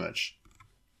 1 damage.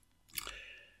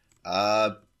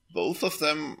 Both of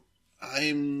them,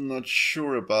 I'm not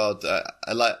sure about.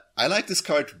 I like this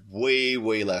card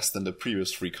way less than the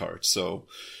previous 3 cards, so...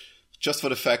 Just for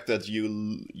the fact that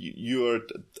you're,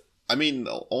 I mean,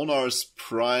 Onar's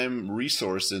prime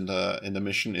resource in the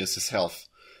mission is his health.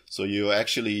 So you're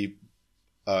actually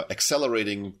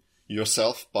accelerating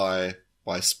yourself by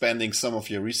spending some of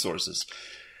your resources.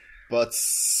 But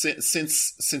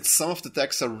since some of the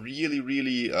decks are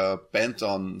really bent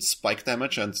on spike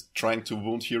damage and trying to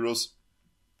wound heroes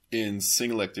in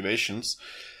single activations,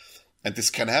 and this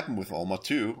can happen with Olma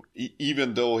too,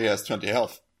 even though he has 20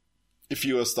 health. If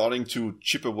you are starting to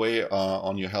chip away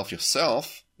on your health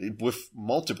yourself, with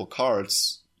multiple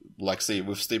cards, like say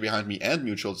with Stay Behind Me and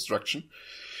Mutual Destruction,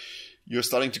 you're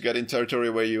starting to get in territory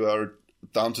where you are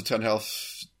down to 10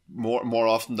 health more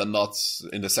often than not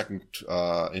in the second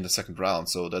round.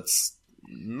 So that's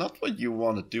not what you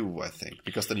want to do, I think,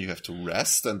 because then you have to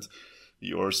rest, and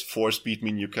your 4 speed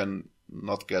mean you can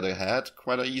not get ahead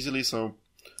quite easily. So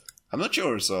I'm not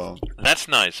sure, so... That's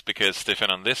nice, because,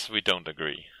 Stefan, on this we don't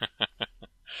agree.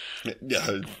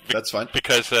 Yeah, that's fine.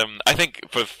 Because I think,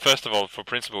 first of all, for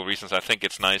principle reasons, I think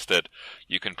it's nice that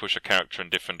you can push a character in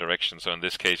different directions. So in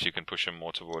this case, you can push him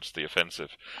more towards the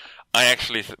offensive. I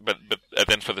actually... But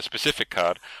then for the specific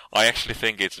card, I actually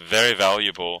think it's very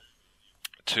valuable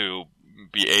to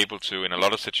be able to, in a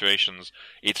lot of situations,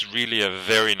 it's really a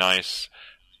very nice...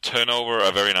 turnover,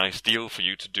 a very nice deal for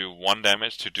you to do 1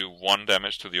 damage to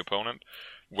the opponent,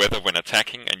 whether when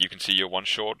attacking and you can see you're 1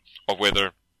 short, or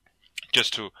whether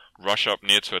just to rush up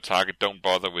near to a target, don't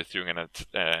bother with doing an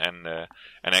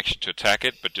action to attack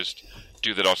it, but just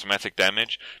do that automatic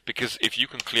damage. Because if you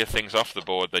can clear things off the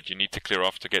board that you need to clear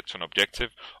off to get to an objective,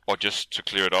 or just to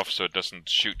clear it off so it doesn't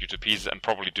shoot you to pieces and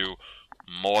probably do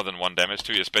more than 1 damage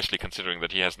to you, especially considering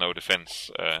that he has no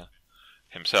defense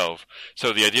himself.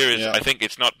 So the idea is, I think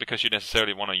it's not because you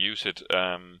necessarily want to use it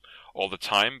all the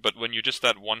time, but when you're just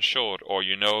that 1 short, or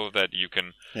you know that you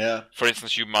can, for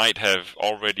instance, you might have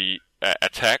already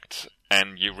attacked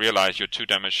and you realize you're 2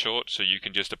 damage short, so you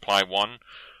can just apply 1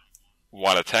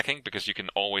 while attacking, because you can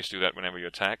always do that whenever you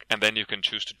attack, and then you can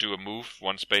choose to do a move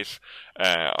 1 space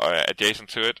adjacent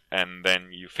to it, and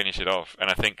then you finish it off. And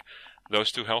I think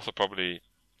those 2 health are probably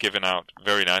given out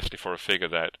very nicely for a figure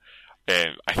that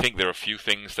I think there are a few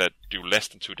things that do less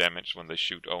than 2 damage when they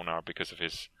shoot Onar because of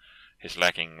his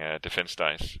lacking defense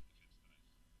dice.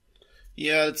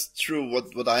 Yeah, it's true.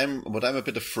 What I'm a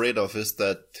bit afraid of is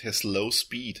that his low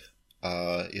speed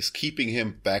is keeping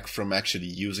him back from actually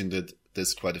using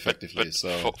this quite effectively.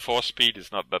 But 4 speed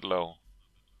is not that low.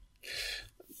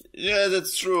 Yeah,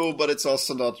 that's true, but it's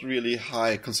also not really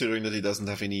high, considering that he doesn't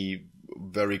have any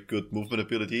very good movement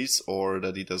abilities, or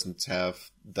that he doesn't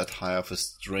have that high of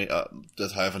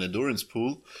an endurance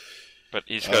pool. But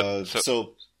he's got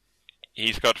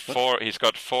he's got 4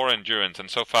 endurance, and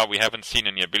so far we haven't seen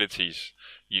any abilities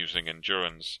using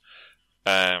endurance.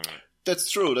 That's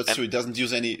true. That's true. He doesn't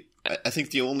use any. I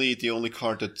think the only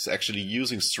card that's actually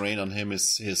using strain on him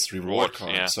is his reward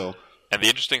card. Yeah. So. And the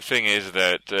interesting thing is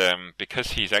that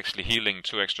because he's actually healing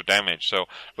 2 extra damage, so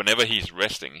whenever he's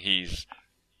resting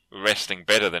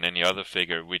better than any other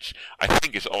figure, which I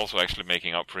think is also actually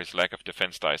making up for his lack of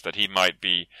defense dice, that he might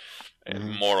be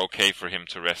more okay for him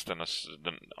to rest than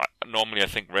normally. I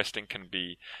think resting can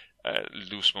be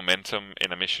lose momentum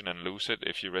in a mission and lose it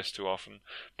if you rest too often.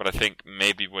 But I think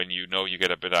maybe when you know you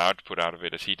get a bit of output out of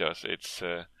it, as he does, it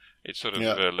sort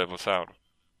of levels out.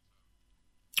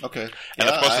 Okay. And yeah,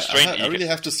 of course, the strain. I really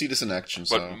have to see this in action.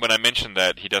 So. But when I mentioned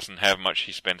that he doesn't have much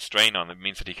he spends strain on, it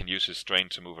means that he can use his strain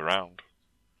to move around.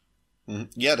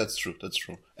 Yeah, that's true. That's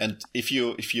true. And if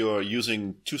you're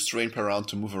using 2 strain per round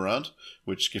to move around,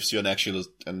 which gives you an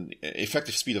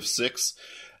effective speed of 6,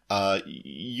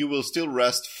 you will still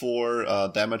rest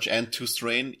 4 damage and 2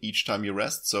 strain each time you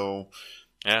rest. So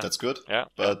that's good. Yeah.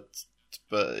 But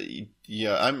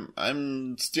yeah,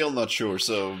 I'm still not sure.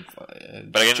 So,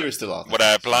 but again, jury's still out. What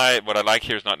I like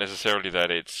here is not necessarily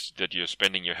that you're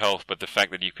spending your health, but the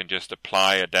fact that you can just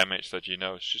apply a damage that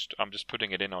I'm just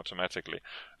putting it in automatically,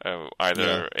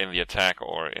 either in the attack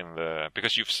or in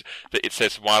because it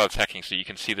says while attacking, so you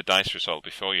can see the dice result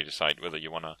before you decide whether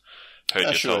you want to hurt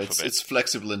yourself a bit. It's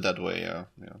flexible in that way. Yeah.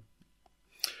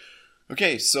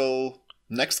 Okay, so.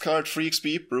 Next card, free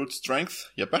XP, Brute Strength.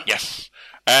 Jeppe? Yes.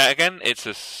 Again, it's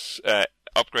a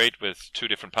upgrade with 2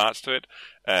 different parts to it,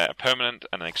 a permanent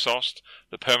and an exhaust.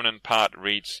 The permanent part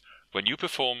reads, when you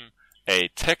perform a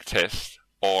tech test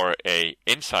or a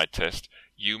insight test,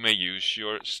 you may use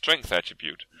your strength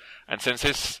attribute. And since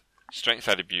his strength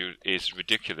attribute is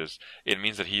ridiculous, it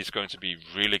means that he's going to be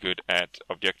really good at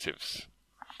objectives.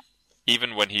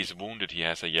 Even when he's wounded, he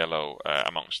has a yellow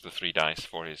amongst the 3 dice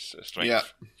for his strength. Yeah.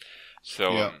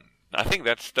 So I think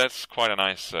that's quite a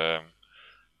nice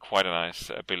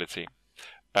ability.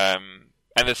 And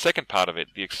the second part of it,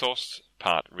 the exhaust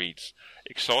part, reads: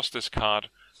 exhaust this card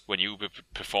when you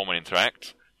perform an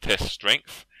interact, test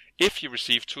strength. If you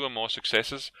receive 2 or more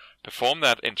successes, perform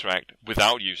that interact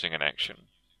without using an action.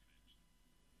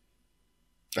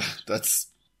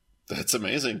 That's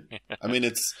amazing. I mean,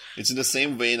 it's in the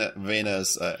same vein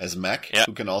as Mac,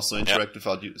 who can also interact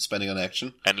without spending an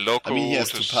action. And local, he has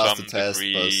to pass the test,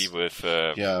 degree with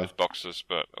boxes,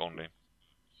 but only.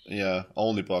 Yeah,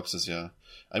 only boxes. Yeah,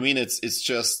 I mean, it's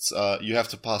just you have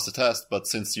to pass the test, but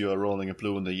since you are rolling a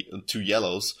blue and 2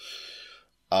 yellows,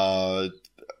 2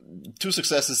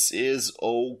 successes is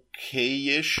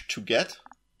okay-ish to get,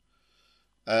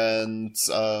 and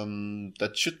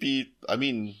that should be. I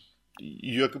mean.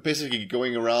 You're basically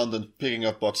going around and picking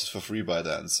up boxes for free by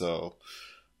then, so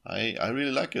I really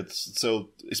like it. So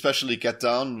especially get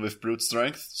down with Brute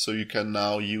Strength, so you can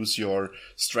now use your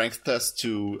strength test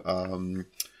to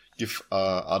give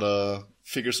other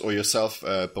figures or yourself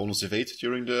bonus evade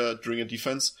during a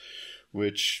defense,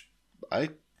 which I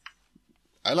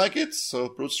like it. So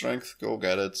Brute Strength, go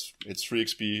get it. It's free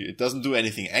XP. It doesn't do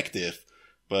anything active,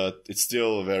 but it's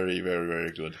still very, very, very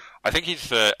good. I think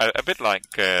he's a bit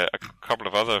like a couple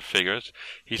of other figures.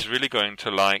 He's really going to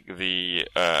like the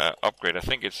upgrade. I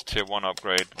think it's tier 1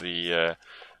 upgrade. The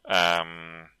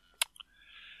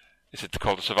is it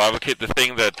called the survival kit? The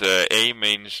thing that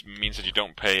means that you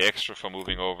don't pay extra for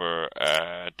moving over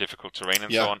difficult terrain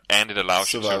and so on, and it allows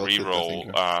survival you to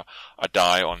reroll a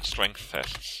die on strength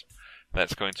tests.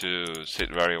 That's going to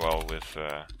sit very well with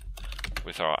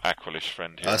our Aqualish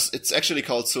friend here. It's actually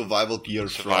called Survival Gear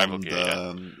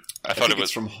I thought it was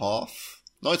from Hoth.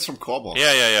 No, it's from Korbos.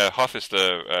 Yeah. Hoth is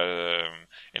the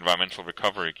environmental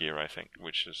recovery gear, I think,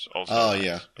 which is also. Oh,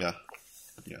 nice.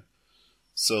 Yeah.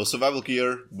 So Survival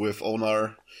Gear with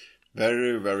Onar,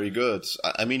 very, very good.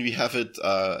 I mean, we have it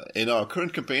in our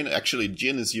current campaign. Actually,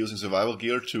 Jin is using Survival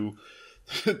Gear to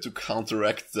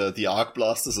counteract the arc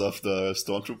blasters of the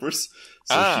stormtroopers,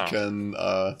 so she can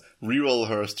reroll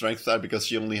her strength die because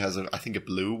she only has I think a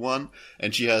blue one,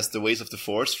 and she has the Ways of the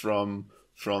Force from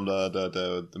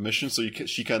the mission, so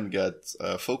she can get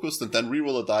focused and then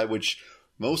reroll a die, which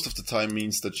most of the time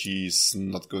means that she's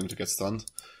not going to get stunned.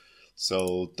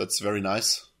 So that's very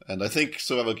nice, and I think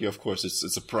Survival Gear, of course,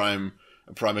 it's a prime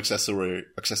accessory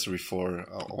for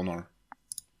Honor.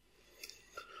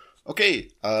 Okay,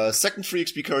 second free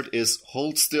XP card is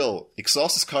Hold Still.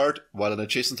 Exhaust this card while an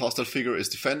adjacent hostile figure is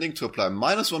defending to apply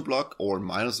 -1 block or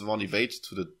 -1 evade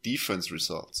to the defense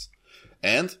results.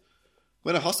 And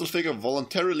when a hostile figure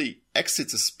voluntarily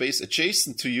exits a space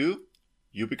adjacent to you,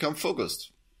 you become focused.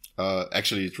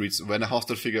 Actually, it reads, when a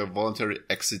hostile figure voluntarily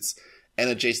exits an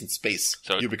adjacent space,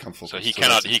 you become focused. So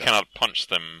he cannot punch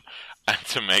them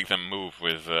to make them move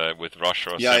with rush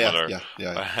or similar.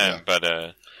 Yeah.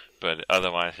 But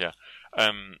otherwise, yeah.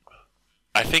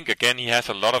 I think, again, he has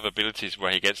a lot of abilities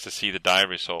where he gets to see the die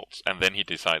results, and then he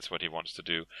decides what he wants to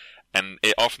do. And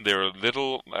often there are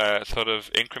little sort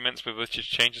of increments with which it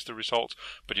changes the results,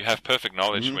 but you have perfect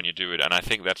knowledge when you do it, and I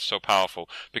think that's so powerful.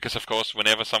 Because, of course,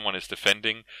 whenever someone is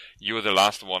defending, you're the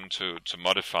last one to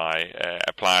modify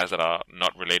appliers that are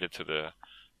not related to the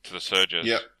surges.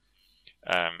 Yeah.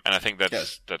 And I think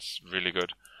that's really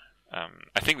good.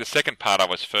 I think the second part I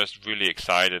was first really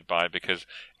excited by because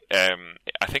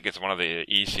I think it's one of the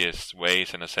easiest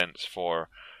ways, in a sense, for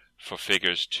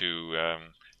figures to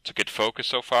get focus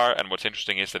so far. And what's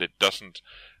interesting is that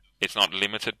it's not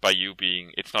limited by you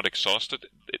being, it's not exhausted.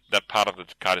 That part of the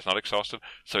card is not exhausted,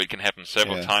 so it can happen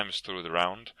several times through the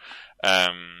round.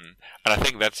 And I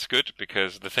think that's good,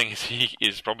 because the thing is, he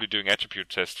is probably doing attribute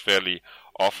tests fairly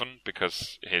often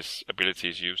because his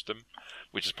abilities use them,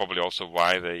 which is probably also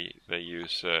why they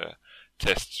use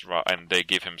tests, and they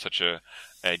give him such a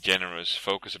generous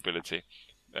focus ability.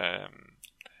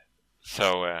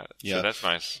 So that's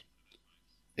nice.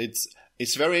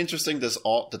 It's very interesting that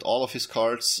all of his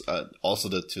cards, also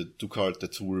the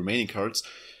two remaining cards,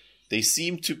 they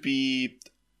seem to be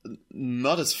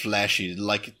not as flashy.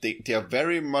 Like they are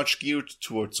very much geared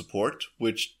towards support,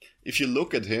 which, if you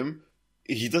look at him,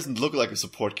 he doesn't look like a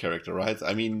support character, right?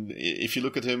 I mean, if you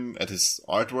look at him, at his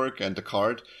artwork and the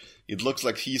card, it looks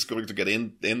like he's going to get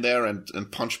in there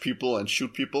and punch people and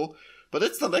shoot people. But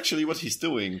that's not actually what he's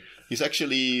doing. He's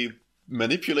actually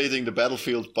manipulating the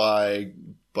battlefield by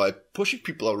pushing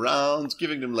people around,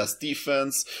 giving them less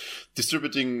defense,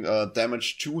 distributing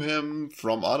damage to him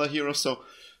from other heroes. So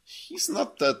he's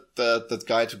not that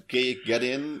guy to get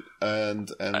in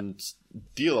and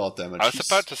deal out damage. I was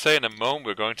about to say, in a moment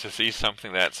we're going to see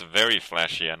something that's very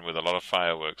flashy and with a lot of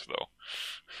fireworks, though.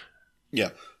 Yeah.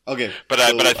 Okay, but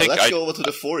I think let's go over to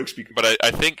the 4XP. But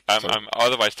I think I'm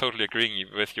otherwise totally agreeing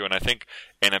with you, and I think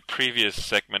in a previous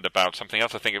segment about something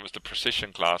else, I think it was the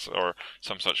precision class or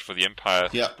some such for the Empire,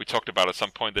 we talked about at some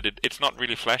point that it's not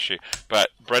really flashy, but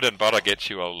bread and butter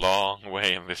gets you a long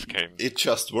way in this game. It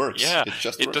just works. Yeah,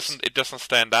 it works. It doesn't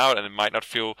stand out, and it might not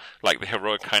feel like the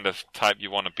heroic kind of type you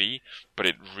want to be, but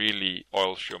it really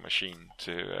oils your machine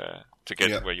to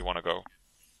get where you want to go.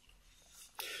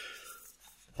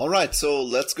 Alright, so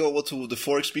let's go over to the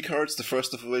 4XP cards, the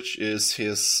first of which is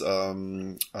his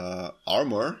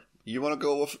armor. You want to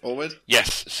go over it?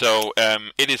 Yes, so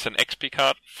it is an XP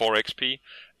card, 4XP,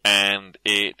 and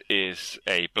it is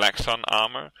a Black Sun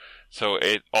armor. So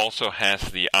it also has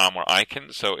the armor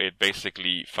icon, so it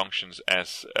basically functions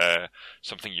as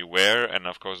something you wear, and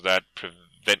of course that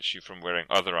prevents you from wearing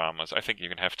other armors. I think you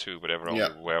can have two, but only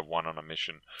wear one on a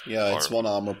mission. Yeah, it's one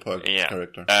armor per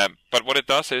character. But what it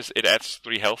does is it adds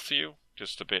 3 health to you,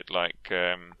 just a bit like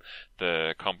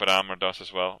the combat armor does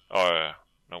as well. Or,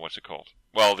 no, what's it called?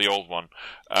 Well, the old one.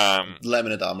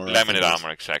 Laminate armor. Laminate armor,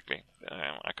 exactly.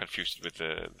 I confused it with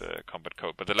the combat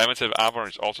code. But the laminate armor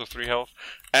is also 3 health.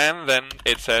 And then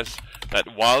it says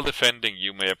that while defending,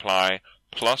 you may apply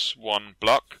 +1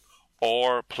 block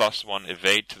or +1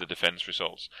 evade to the defense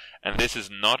results. And this is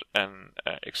not an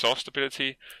exhaust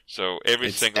ability, so every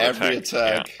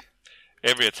attack,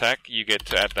 you get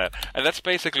to add that. And that's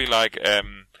basically like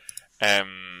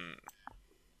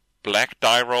black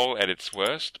die roll at its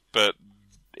worst, but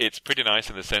it's pretty nice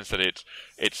in the sense that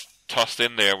it's tossed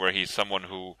in there where he's someone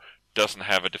who doesn't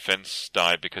have a defense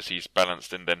die because he's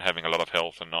balanced in then having a lot of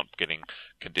health and not getting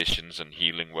conditions and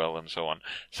healing well and so on.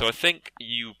 So I think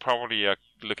you probably are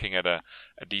looking at a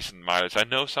decent mileage. I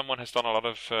know someone has done a lot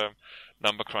of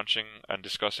number crunching and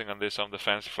discussing on this on the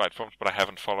Fantasy Flight forums, but I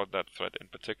haven't followed that thread in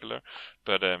particular.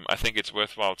 But I think it's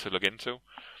worthwhile to look into.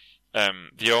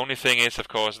 The only thing is, of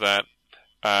course, that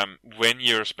when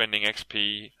you're spending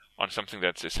XP on something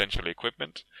that's essentially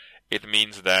equipment, it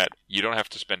means that you don't have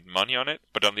to spend money on it,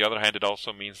 but on the other hand, it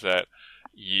also means that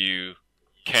you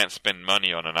can't spend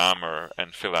money on an armor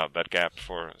and fill out that gap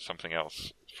for something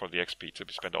else, for the XP to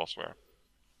be spent elsewhere.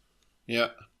 Yeah.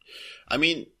 I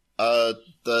mean,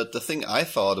 the thing I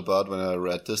thought about when I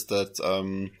read this, that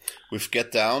with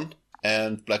Get Down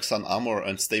and Black Sun armor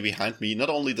and Stay Behind Me, not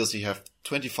only does he have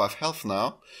 25 health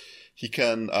now, he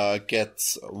can get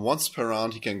once per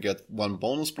round, he can get 1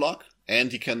 bonus block,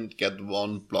 and he can get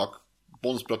 1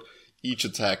 bonus block each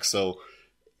attack. So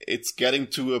it's getting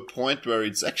to a point where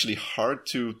it's actually hard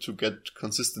to get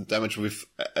consistent damage with,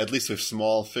 at least with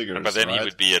small figures. But then he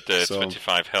would be at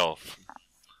 25 health.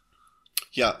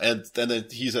 Yeah, and then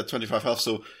he's at 25 health,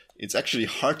 so it's actually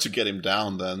hard to get him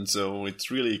down then. So it's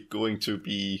really going to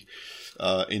be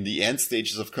in the end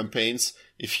stages of campaigns.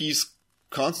 If he's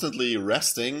constantly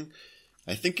resting,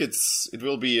 I think it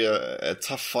will be a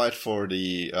tough fight for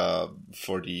the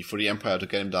Empire to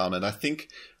get him down. And I think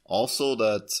also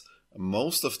that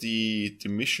most of the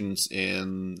missions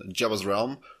in Jabba's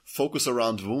realm focus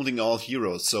around wounding all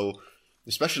heroes. So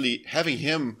especially having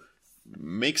him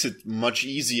makes it much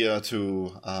easier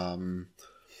to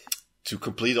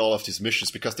complete all of these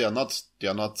missions, because they are not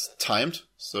timed.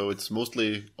 So it's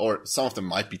mostly, or some of them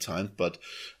might be timed, but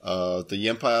the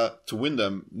Empire, to win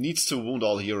them, needs to wound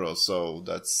all heroes. So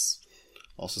that's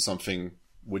also something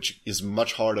which is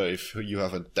much harder if you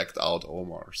haven't decked out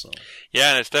Omar. So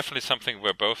yeah, and it's definitely something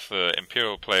where both the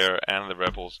Imperial player and the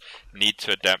Rebels need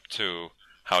to adapt to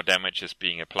how damage is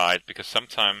being applied, because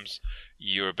sometimes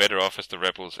you're better off as the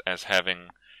Rebels as having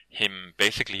him,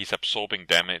 basically he's absorbing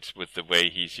damage with the way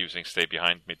he's using Stay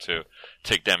Behind Me to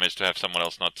take damage, to have someone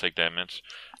else not take damage.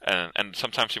 And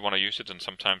sometimes you want to use it, and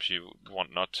sometimes you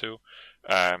want not to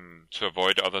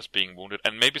avoid others being wounded.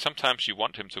 And maybe sometimes you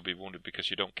want him to be wounded because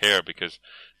you don't care, because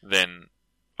then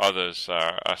others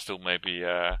are still maybe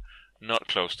not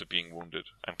close to being wounded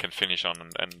and can finish on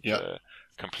and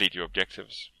complete your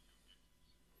objectives.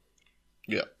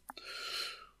 Yeah.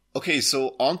 Okay,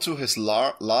 so on to his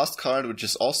last card, which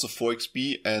is also 4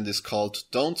 XP and is called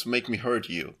Don't Make Me Hurt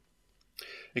You.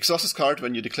 Exhaust this card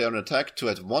when you declare an attack to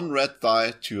add 1 red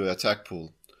die to your attack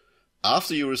pool.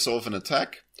 After you resolve an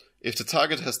attack, if the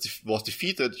target was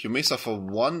defeated, you may suffer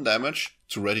 1 damage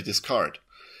to ready this card.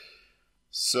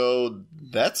 So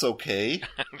that's okay.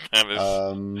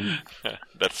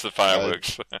 That's the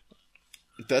fireworks.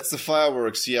 That's the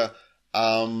fireworks, yeah.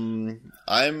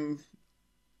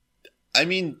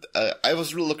 I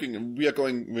was really looking. We're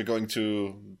going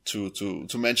to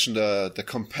mention the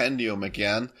compendium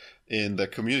again in the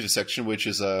community section, which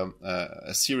is a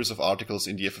series of articles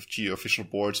in the FFG official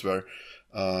boards where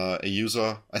a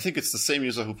user, I think it's the same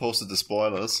user who posted the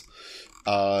spoilers,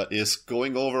 is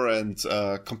going over and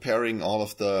comparing all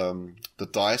of the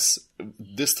dice.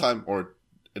 This time, or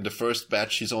in the first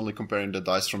batch, he's only comparing the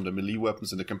dice from the melee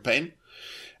weapons in the campaign,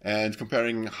 and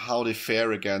comparing how they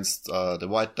fare against the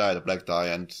white die, the black die,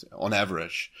 and on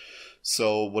average.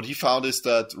 So what he found is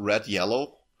that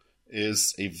red-yellow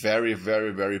is a very,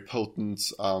 very, very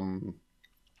potent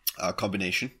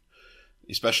combination,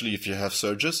 especially if you have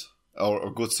surges or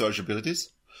good surge abilities.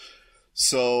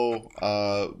 So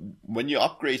when you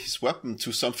upgrade his weapon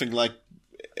to something like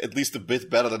at least a bit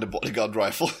better than the bodyguard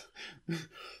rifle,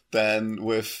 then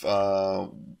with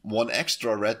 1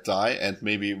 extra red die and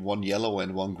maybe 1 yellow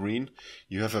and 1 green,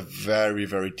 you have a very,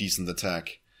 very decent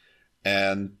attack.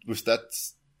 And with that,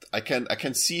 I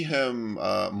can see him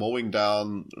mowing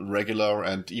down regular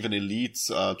and even elite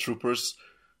troopers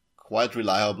quite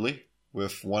reliably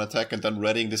with 1 attack, and then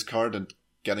readying this card and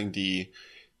getting the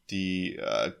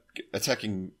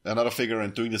attacking another figure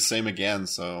and doing the same again.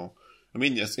 So I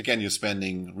mean, yes, again, you're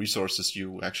spending resources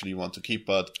you actually want to keep,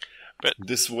 but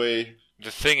this way.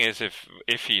 The thing is,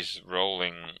 if he's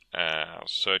rolling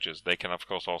surges, they can of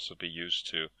course also be used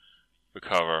to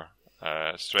recover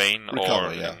strain,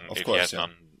 or if he has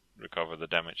none, recover the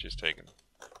damage he's taken.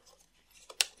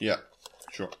 Yeah,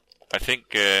 sure. I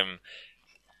think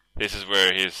this is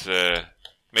where his,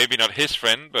 maybe not his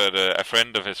friend, but a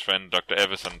friend of his friend, Dr.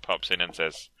 Everson, pops in and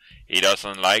says, "He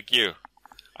doesn't like you.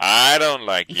 I don't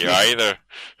like you either."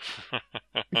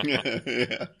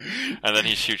 Yeah. And then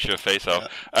he shoots your face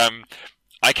off.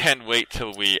 I can't wait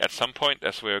till we, at some point,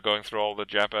 as we're going through all the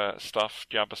Jabba stuff,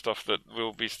 that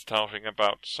we'll be talking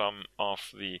about some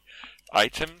of the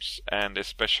items, and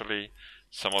especially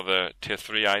some of the tier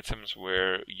 3 items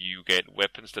where you get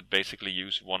weapons that basically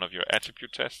use one of your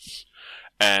attribute tests,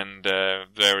 and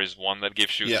there is one that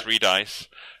gives you 3 dice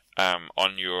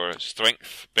on your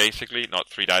strength, basically. Not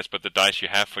 3 dice, but the dice you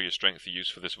have for your strength you use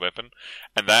for this weapon.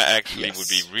 And that actually would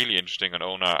be really interesting on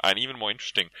Onar, and even more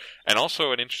interesting. And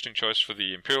also an interesting choice for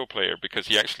the Imperial player, because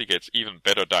he actually gets even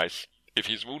better dice if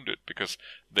he's wounded, because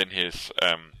then his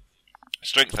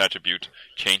strength attribute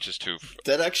changes to...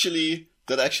 That actually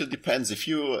depends. If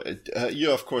you're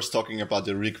of course talking about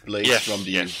the rig blades from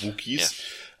the Wookiees. Yes.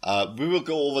 We will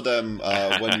go over them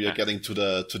when we are getting to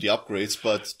the upgrades,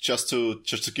 but just to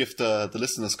give the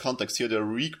listeners context here, the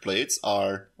Reek blades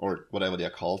are, or whatever they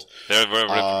are called. They're very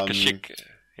Kashyyyk.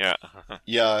 Yeah.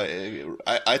 Yeah,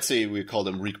 I'd say we call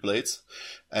them Reek blades,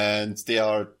 and they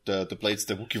are the blades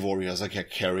the Wookiee warriors are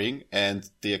carrying,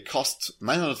 and they cost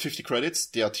 950 credits.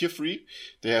 They are tier 3.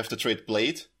 They have the trait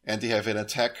blade, and they have an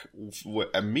attack,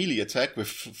 a melee attack with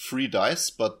 3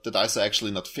 dice, but the dice are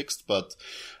actually not fixed, but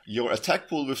your attack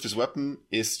pool with this weapon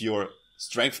is your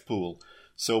strength pool.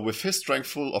 So with his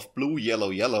strength pool of blue, yellow,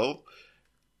 yellow,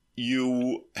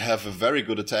 you have a very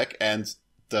good attack, and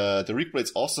the Reek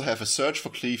blades also have a surge for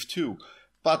cleave too.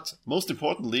 But most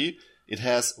importantly, it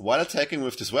has, while attacking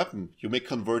with this weapon, you may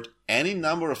convert any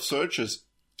number of surges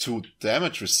to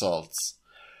damage results.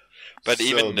 But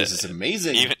this is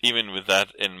amazing. Even with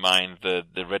that in mind,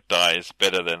 the red die is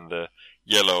better than the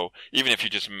yellow. Even if you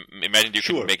just imagine you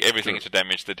can make everything into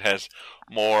damage that has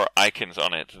more icons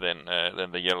on it than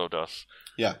the yellow does.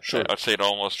 Yeah, sure. I'd say it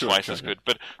almost twice as good.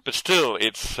 But still,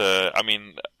 it's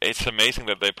it's amazing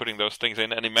that they're putting those things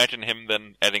in. And imagine him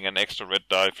then adding an extra red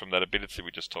die from that ability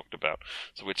we just talked about.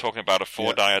 So we're talking about a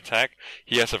 4-die attack.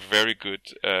 He has a very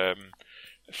good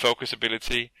focus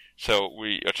ability. So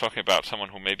we are talking about someone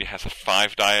who maybe has a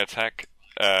 5-die attack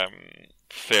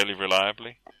fairly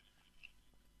reliably.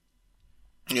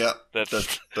 Yeah,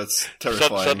 that's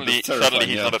terrifying. Suddenly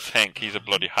he's not a tank, he's a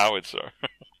bloody howitzer.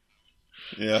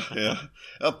 Yeah.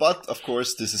 But, of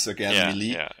course, this is again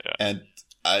melee, and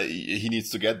he needs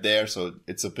to get there, so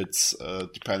it's a bit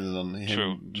dependent on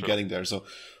him getting there. So,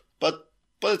 but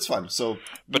it's fine. So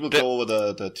we'll go over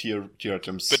the tier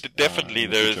items. But definitely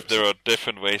there are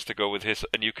different ways to go with his,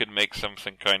 and you can make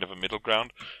something kind of a middle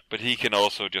ground. But he can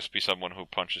also just be someone who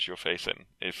punches your face in,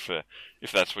 if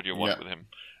that's what you want with him.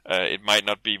 It might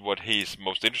not be what he's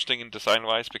most interesting in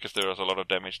design-wise, because there is a lot of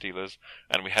damage dealers,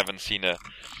 and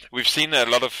we've seen a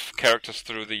lot of characters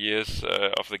through the years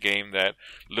of the game that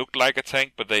looked like a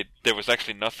tank, but there was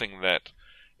actually nothing that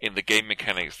in the game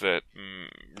mechanics that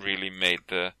really made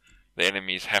the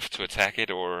enemies have to attack it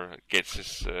or gets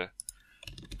his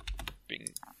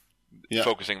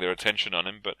focusing their attention on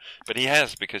him. But he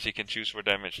has, because he can choose where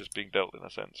damage is being dealt in a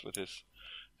sense with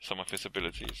some of his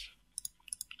abilities.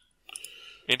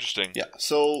 Interesting. Yeah,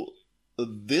 so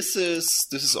this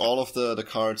is all of the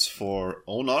cards for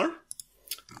Onar.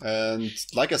 And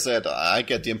like I said, I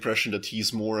get the impression that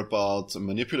he's more about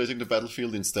manipulating the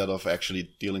battlefield instead of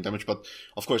actually dealing damage. But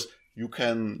of course, you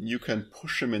can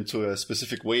push him into a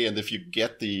specific way, and if you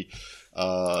get the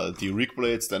Reek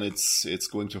Blades, then it's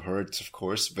going to hurt, of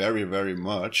course, very, very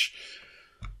much.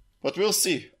 But we'll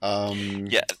see.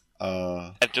 And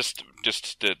just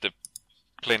the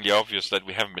plainly obvious that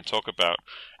we haven't been talking about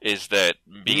is that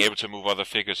being able to move other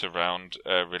figures around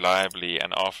reliably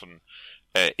and often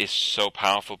is so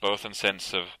powerful, both in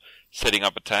sense of setting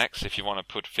up attacks if you want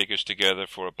to put figures together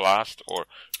for a blast, or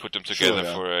put them together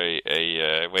for a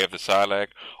Way of the Sarlacc,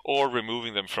 or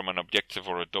removing them from an objective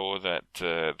or a door that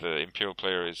the Imperial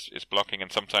player is blocking.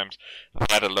 And sometimes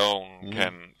that alone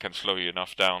can slow you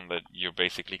enough down that you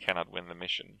basically cannot win the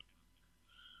mission.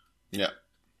 Yeah.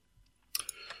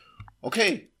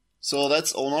 Okay, so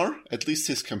that's Onar, at least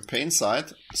his campaign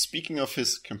side. Speaking of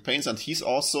his campaigns, and he's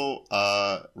also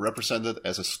represented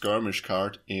as a skirmish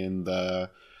card in the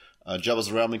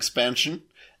Jabba's Realm expansion.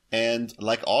 And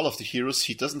like all of the heroes,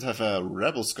 he doesn't have a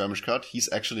rebel skirmish card.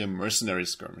 He's actually a mercenary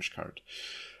skirmish card.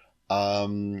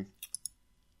 I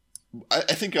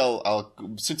think I'll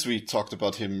since we talked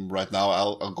about him right now,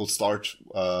 I'll go start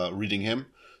reading him.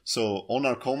 So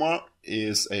Onar Koma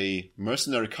is a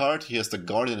mercenary card. He has the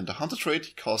Guardian and the Hunter trait.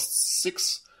 He costs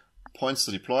 6 points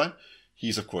to deploy.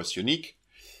 He's of course unique.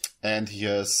 And he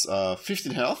has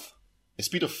 15 health, a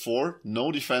speed of 4,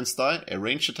 no defense die, a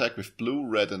ranged attack with blue,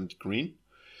 red, and green.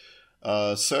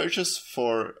 Surges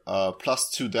for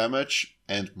 +2 damage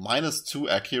and -2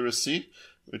 accuracy,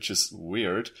 which is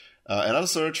weird. Another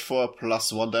surge for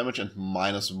 +1 damage and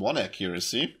 -1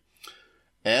 accuracy.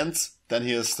 And then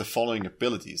he has the following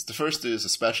abilities. The first is a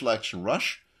special action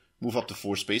rush, move up to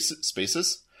 4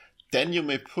 spaces. Then you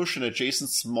may push an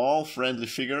adjacent small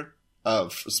figure,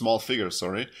 up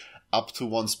to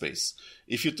 1 space.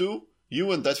 If you do,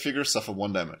 you and that figure suffer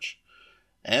 1 damage.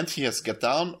 And he has Get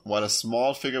Down. While a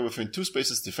small figure within 2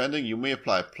 spaces defending, you may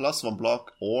apply +1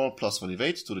 block or +1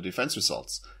 evade to the defense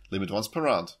results. Limit once per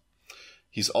round.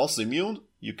 He's also immune.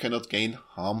 You cannot gain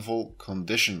harmful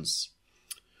conditions.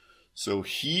 So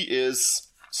he is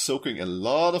soaking a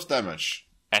lot of damage.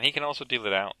 And he can also deal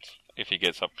it out if he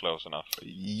gets up close enough.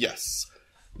 Yes.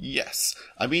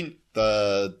 I mean,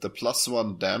 the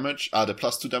 +1 damage, the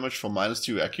 +2 damage for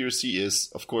 -2 accuracy is,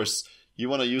 of course, you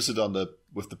want to use it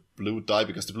with the blue die,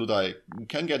 because the blue die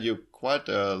can get you quite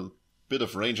a bit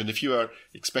of range. And if you are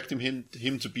expecting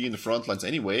him to be in the front lines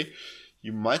anyway,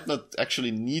 you might not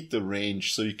actually need the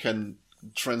range, so you can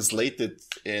translate it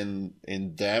in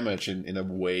damage in a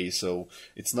way, so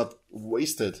it's not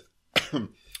wasted,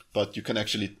 but you can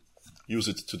actually use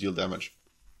it to deal damage.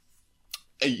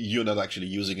 You're not actually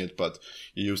using it, but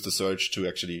you use the surge to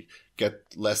actually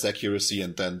get less accuracy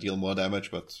and then deal more damage,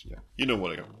 but yeah, you know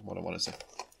what I want to say.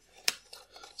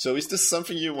 So is this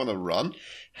something you want to run?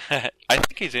 I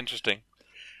think he's interesting,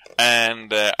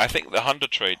 and I think the Hunter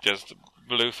trait just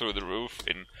blew through the roof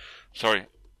in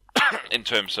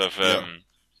terms of the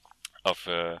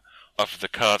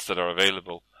cards that are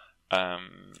available.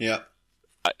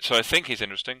 So I think he's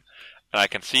interesting, and I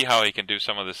can see how he can do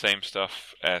some of the same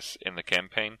stuff as in the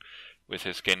campaign with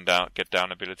his get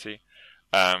down ability.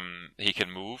 He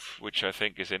can move, which I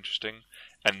think is interesting.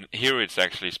 And here it's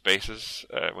actually spaces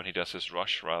when he does his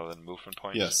rush rather than movement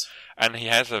points. Yes. And he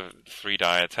has a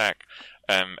 3-die attack.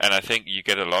 And I think you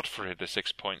get a lot for the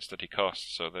 6 points that he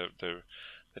costs. So they're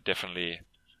definitely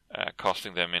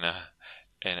costing them in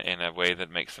a way that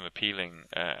makes them appealing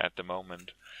at the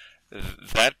moment.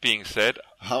 That being said,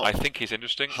 I think he's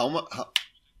interesting. How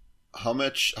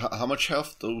much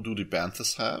health do the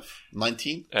Banthas have?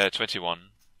 19?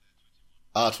 21.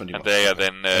 21. And they are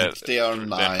then they are 9.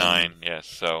 They're 9, yes.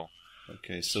 So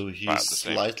okay, so he's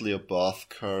slightly above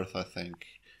Kurth, I think.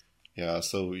 Yeah,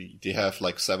 so they have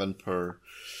like 7 per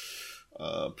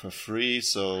free.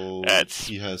 So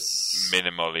he has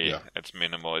minimally. Yeah. It's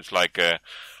minimal. It's like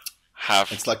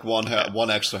half. It's like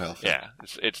one extra health. Yeah,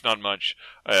 it's not much.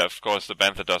 Of course, the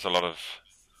Bantha does a lot of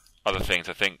other things.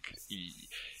 I think.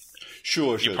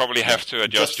 Sure. You probably have to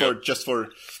adjust just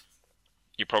for.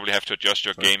 You probably have to adjust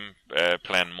your game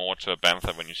plan more to a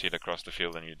Bantha when you see it across the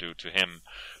field than you do to him.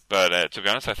 But to be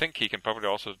honest, I think he can probably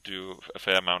also do a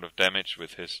fair amount of damage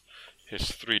with his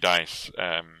 3 dice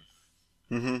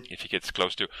if he gets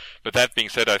close to. But that being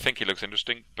said, I think he looks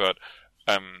interesting. But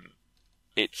I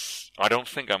don't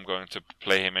think I'm going to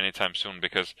play him anytime soon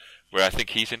because where I think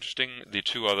he's interesting, the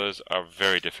 2 others are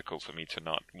very difficult for me to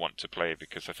not want to play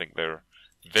because I think they're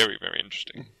very, very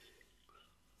interesting.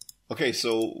 Okay,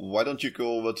 so why don't you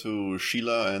go over to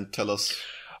Sheila and tell us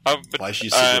why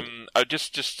she's so good? I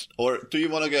just. Or do you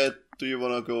want to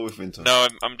go with Winter? No,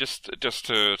 I'm just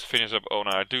to finish up.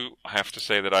 Ona, I do have to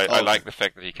say that I like the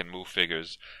fact that he can move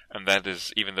figures, and that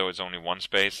is even though it's only one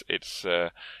space, it's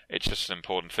just an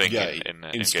important thing. Yeah,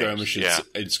 in skirmishes, games.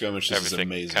 in skirmishes, everything is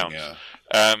amazing. Counts.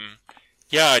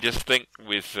 Yeah. I just think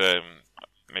with.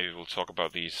 Maybe we'll talk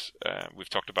about these. We've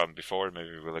talked about them before. Maybe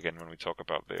we will again when we talk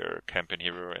about their campaign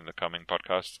hero in the coming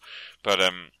podcasts. But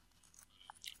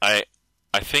I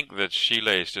think that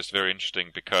Sheila is just very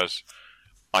interesting because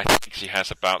I think she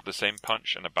has about the same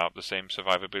punch and about the same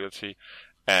survivability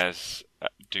as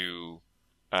do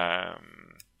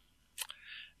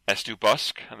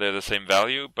Busk. They're the same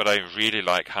value, but I really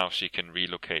like how she can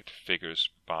relocate figures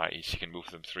she can move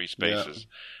them 3 spaces,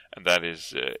 and that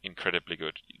is incredibly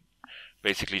good.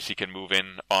 Basically, she can move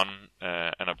in on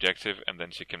an objective, and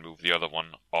then she can move the other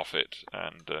one off it,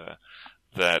 and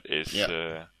that is,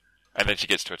 and then she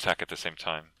gets to attack at the same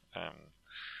time.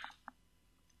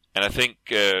 And I think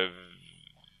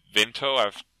Vinto,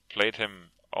 I've played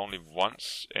him only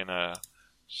once in a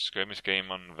skirmish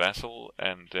game on Vassal,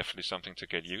 and definitely something to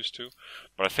get used to.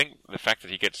 But I think the fact that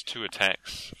he gets 2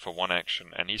 attacks for 1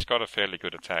 action, and he's got a fairly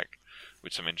good attack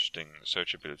with some interesting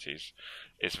search abilities,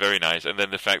 is very nice. And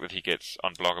then the fact that he gets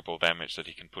unblockable damage that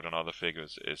he can put on other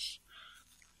figures is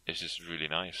just really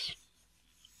nice.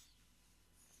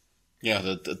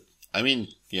 Yeah,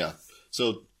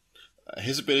 So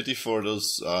his ability for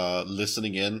those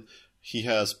listening in, he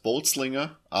has Bolt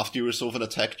Slinger. After you resolve an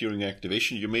attack during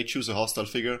activation, you may choose a hostile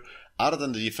figure other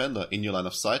than the defender in your line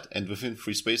of sight and within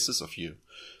 3 spaces of you.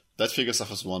 That figure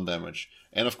suffers 1 damage.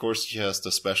 And of course he has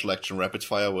the special action Rapid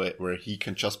Fire where he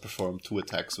can just perform 2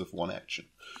 attacks with 1 action.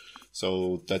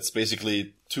 So that's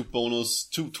basically 2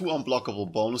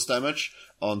 unblockable bonus damage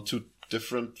on 2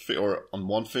 different or on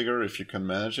 1 figure if you can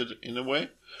manage it in a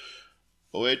way.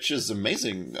 Which is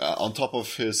amazing, on top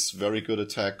of his very good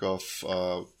attack of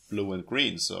blue and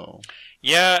green. So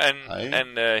he has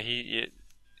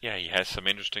some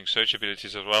interesting search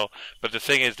abilities as well. But the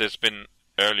thing is, there's been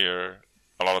earlier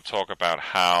a lot of talk about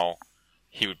how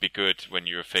he would be good when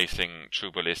you're facing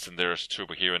Trooper list and there's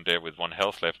Trooper here and there with 1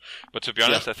 health left. But to be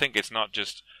honest, I think it's not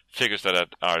just figures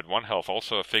that are at 1 health,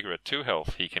 also a figure at 2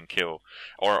 health he can kill,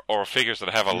 or figures that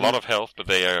have a lot of health but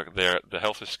the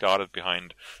health is guarded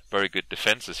behind very good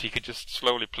defenses. He can just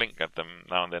slowly plink at them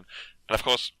now and then. And of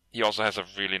course, he also has a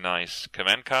really nice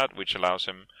command card which allows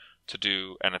him to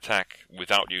do an attack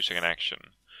without using an action.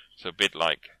 So a bit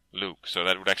like Luke. So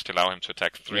that would actually allow him to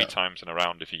attack 3 times in a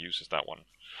round if he uses that one.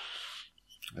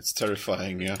 It's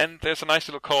terrifying, yeah. And there's a nice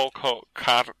little card called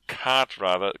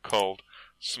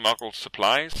Smuggled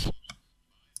Supplies,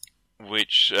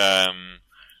 which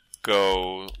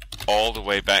go all the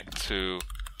way back to.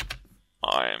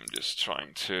 I'm just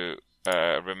trying to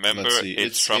remember.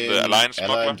 It's from the Alliance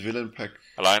Smuggler.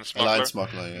 Alliance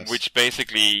Smuggler, yes. Which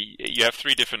basically, you have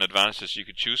 3 different advantages you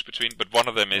could choose between, but one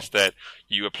of them is that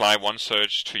you apply 1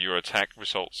 surge to your attack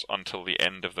results until the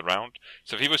end of the round.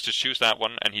 So if he was to choose that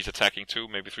one, and he's attacking 2,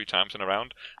 maybe 3 times in a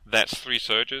round, that's 3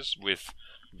 surges with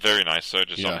very nice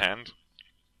surges on hand.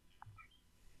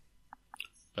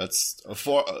 That's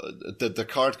the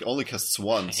card only costs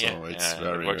 1, so it's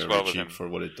very, it very cheap for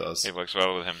what it does. It works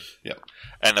well with him. Yeah.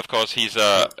 And of course he's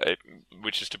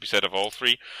which is to be said of all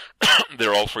three,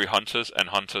 they're all three hunters, and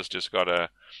hunters just got a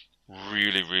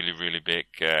really, really, really big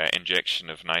injection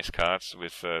of nice cards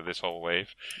with this whole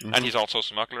wave. Mm-hmm. And he's also a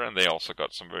smuggler, and they also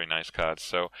got some very nice cards.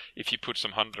 So if you put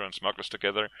some hunter and smugglers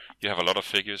together, you have a lot of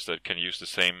figures that can use the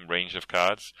same range of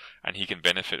cards, and he can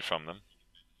benefit from them.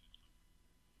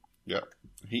 Yeah,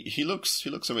 he looks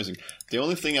amazing. The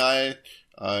only thing I'm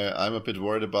a bit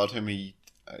worried about him.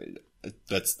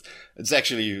 It's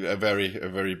actually a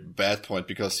very bad point,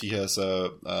 because he has a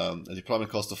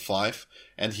deployment cost of 5,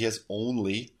 and he has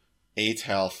only 8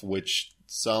 health, which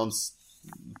sounds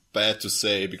bad to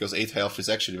say, because 8 health is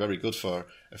actually very good for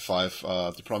a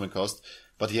 5 deployment cost.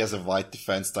 But he has a white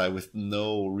defense die with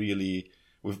no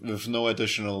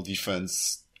additional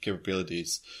defense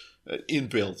capabilities in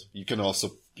build. You can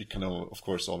of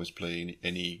course always play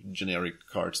any generic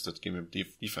cards that give him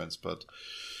defense, but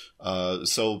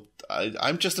so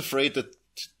I'm just afraid that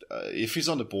if he's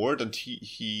on the board and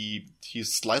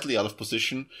he's slightly out of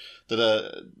position, that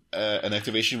an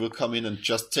activation will come in and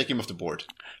just take him off the board.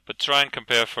 But try and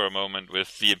compare for a moment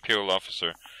with the Imperial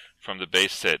Officer from the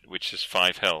base set, which is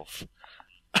 5 health.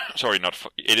 Sorry,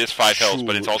 it is 5 health,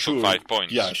 but it's also 5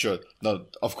 points. Yeah, sure. No,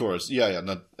 of course. Yeah.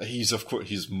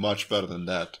 He's much better than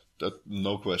that. That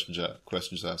no questions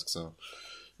asked. So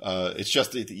it's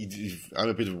just I'm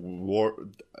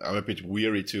a bit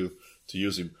weary to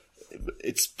use him.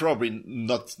 It's probably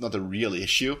not a real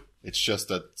issue. It's just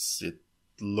that it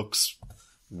looks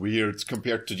weird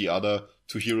compared to the other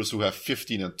 2 heroes who have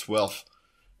 15 and 12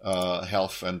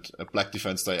 health and a black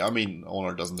defense die. I mean,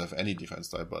 Honor doesn't have any defense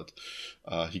die, but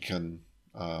he can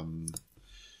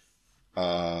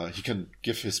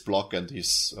give his block and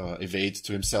his evade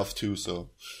to himself too. So,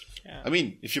 yeah. I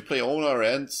mean, if you play Honor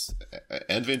and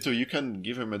Winter, you can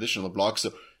give him additional blocks.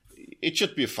 So it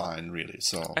should be fine, really.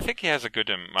 So I think he has a good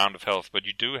amount of health, but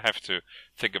you do have to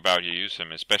think about how you use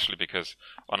him, especially because,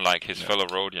 unlike his fellow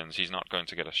Rhodians, he's not going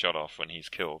to get a shot off when he's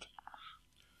killed.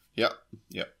 Yeah.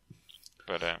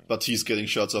 But he's getting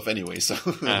shots off anyway, so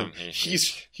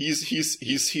he's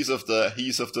of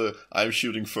the I'm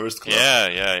shooting first club.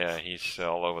 Yeah. He's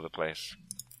all over the place.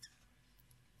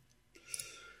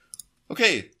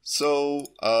 Okay, so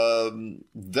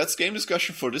that's game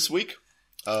discussion for this week.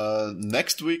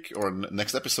 Next week, or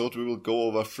next episode, we will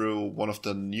go through one of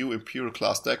the new Imperial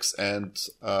class decks and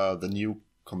the new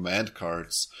command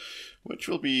cards, which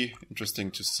will be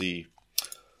interesting to see.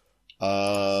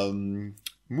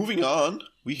 Moving on,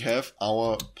 we have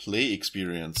our play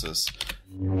experiences.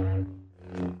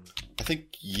 I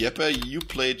think, Jeppe, you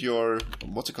played your,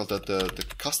 the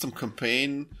custom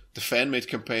campaign, the fan-made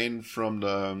campaign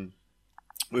from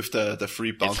with the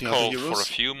free bounty hunter heroes. It's called For a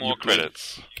Few More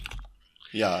Credits.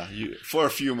 Yeah, for a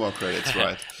few more credits,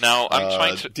 right? Now, I'm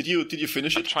trying to... Did you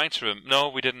finish it? I'm trying to... No,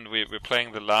 we didn't. We're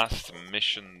playing the last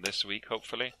mission this week,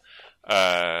 hopefully.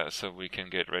 So we can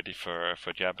get ready for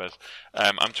Jabez.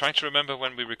 I'm trying to remember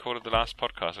when we recorded the last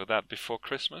podcast. Was that before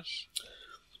Christmas?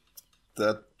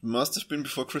 That must have been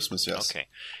before Christmas, yes. Okay.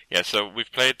 Yeah, so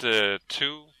we've played 2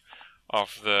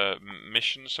 of the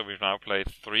missions, so we've now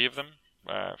played 3 of them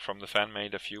from the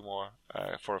fan-made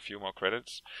for a few more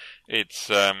credits. It's...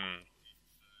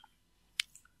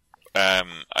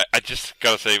 I just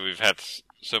gotta say we've had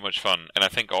so much fun, and I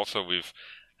think also we've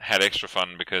had extra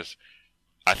fun because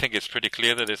I think it's pretty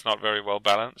clear that it's not very well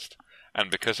balanced, and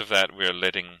because of that we're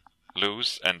letting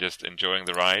loose and just enjoying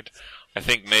the ride. I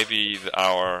think maybe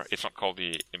it's not called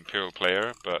the Imperial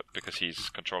player, but because he's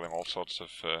controlling all sorts of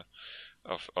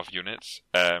units,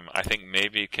 I think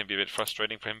maybe it can be a bit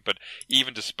frustrating for him, but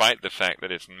even despite the fact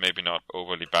that it's maybe not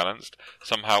overly balanced,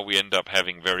 somehow we end up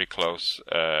having very close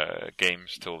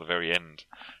games till the very end.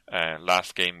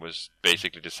 Last game was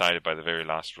basically decided by the very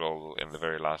last roll in the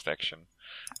very last action.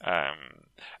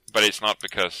 But it's not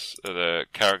because the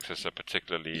characters are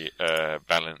particularly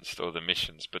balanced or the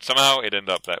missions, but somehow it ended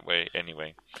up that way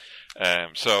anyway.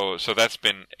 So that's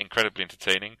been incredibly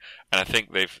entertaining, and I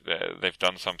think they've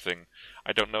done something.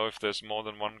 I don't know if there's more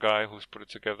than one guy who's put it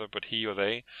together, but he or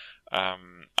they.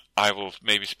 I will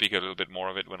maybe speak a little bit more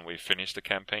of it when we finish the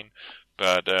campaign.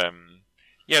 But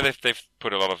yeah, they've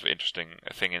put a lot of interesting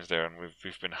things there, and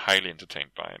we've been highly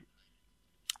entertained by it.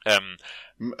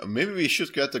 Maybe we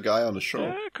should get the guy on the show.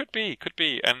 Yeah, could be,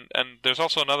 and there's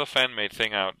also another fan-made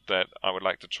thing out that I would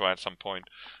like to try at some point,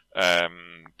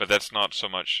 but that's not so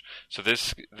much. So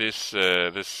this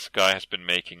guy has been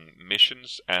making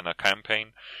missions and a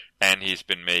campaign, and he's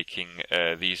been making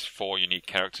these 4 unique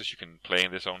characters. You can play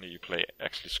in this only. You play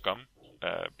actually Scum,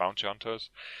 bounty hunters.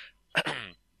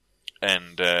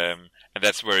 and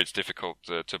that's where it's difficult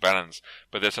to balance.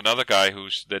 But there's another guy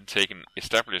who's then taken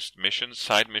established missions,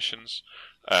 side missions,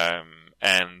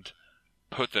 and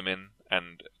put them in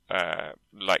and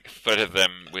like threaded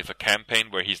them with a campaign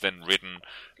where he's then written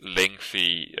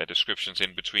lengthy descriptions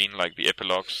in between, like the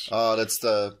epilogues. That's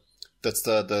the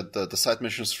side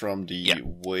missions from the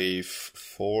Wave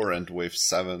 4 and Wave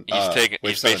 7.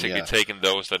 He's basically taken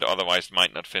those that otherwise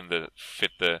might not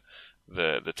fit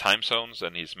the time zones,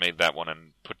 and he's made that one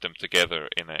and put them together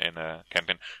in a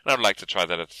campaign. And I'd like to try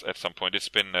that at some point. It's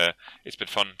been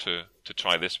fun to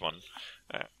try this one.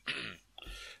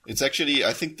 It's actually,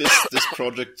 I think this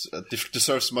project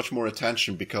deserves much more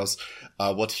attention, because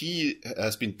what he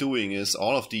has been doing is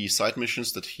all of the side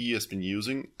missions that he has been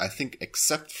using, I think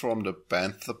except from the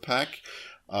Bantha pack,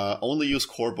 only use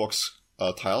core box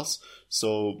tiles.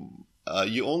 So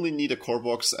you only need a core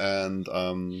box and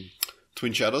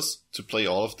Twin Shadows to play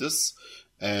all of this.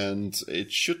 And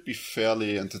it should be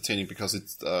fairly entertaining, because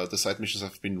the side missions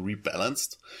have been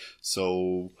rebalanced.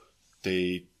 So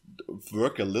they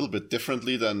work a little bit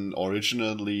differently than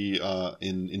originally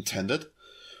intended,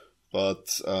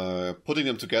 but putting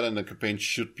them together in a campaign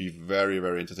should be very,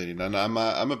 very entertaining. And I'm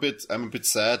a bit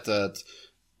sad that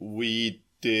we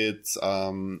did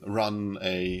run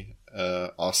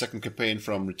our second campaign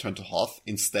from Return to Hoth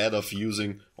instead of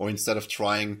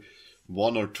trying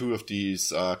one or two of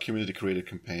these community created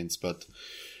campaigns, but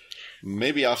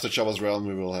maybe after Jabba's Realm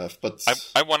we will have, but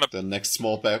the next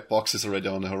small box is already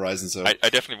on the horizon. So I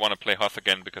definitely want to play Hoth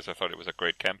again, because I thought it was a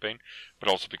great campaign, but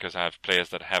also because I have players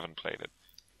that haven't played it.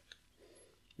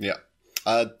 Yeah.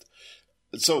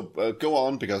 So go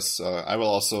on, because I will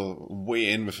also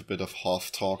weigh in with a bit of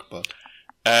Hoth talk. But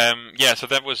so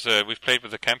that was we've played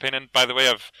with the campaign, and by the way,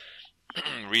 I've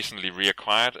recently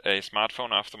reacquired a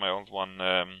smartphone after my old one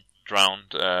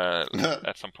drowned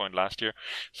at some point last year.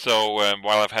 So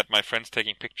while I've had my friends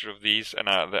taking pictures of these, and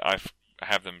I've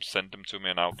have them send them to me,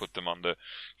 and I'll put them on the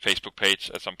Facebook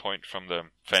page at some point from the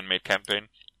fan-made campaign.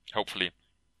 Hopefully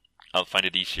I'll find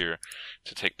it easier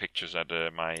to take pictures at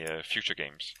my future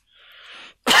games.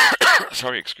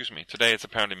 Sorry, excuse me. Today it's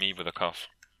apparently me with a cough.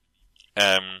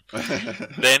 Then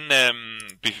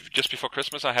just before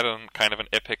Christmas I had kind of an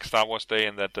epic Star Wars day,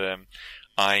 in that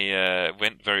I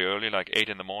went very early, like 8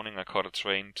 in the morning. I caught a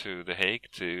train to The Hague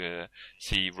to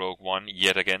see Rogue One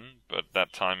yet again, but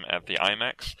that time at the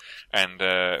IMAX. And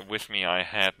with me I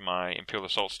had my Imperial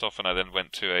Assault stuff, and I then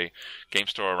went to a game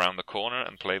store around the corner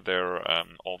and played there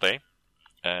all day.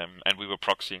 And we were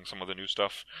proxying some of the new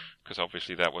stuff, because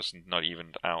obviously that was not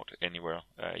even out anywhere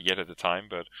yet at the time,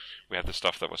 but we had the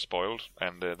stuff that was spoiled,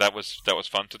 and that was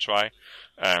fun to try.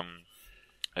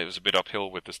 It was a bit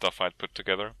uphill with the stuff I'd put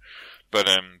together, but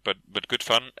good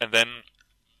fun. And then,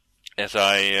 as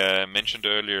I mentioned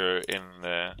earlier in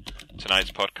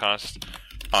tonight's podcast,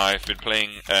 I've been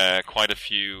playing quite a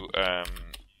few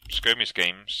skirmish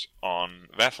games on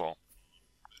Vassal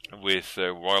with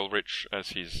Royal Rich, as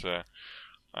he's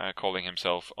calling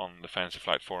himself on the Fantasy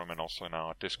Flight forum and also in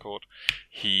our Discord.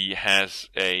 He has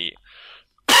a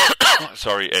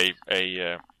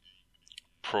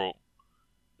prolific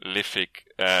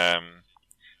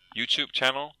YouTube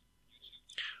channel.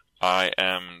 I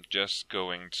am just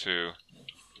going to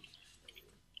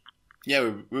we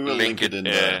will link it in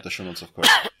the show notes, of course,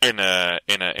 in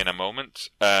a moment.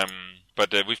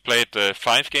 But we've played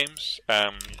 5 games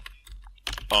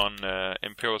on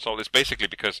Imperial Assault. It's basically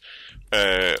because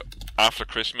after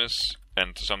Christmas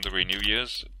and to some degree New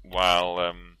Year's,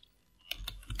 while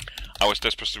I was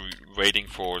desperately waiting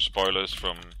for spoilers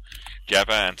from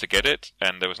Jabba and to get it,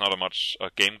 and there was not much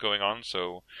game going on,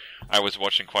 so I was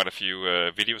watching quite a few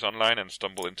videos online and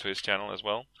stumbled into his channel as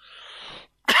well.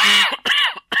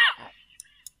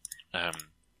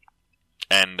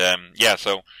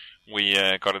 So we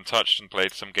got in touch and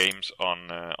played some games on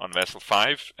Vessel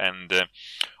 5, and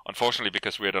unfortunately,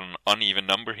 because we're at an uneven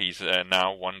number, he's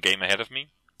now 1 game ahead of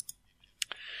me.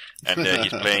 And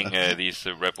he's playing these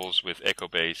rebels with Echo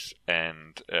Base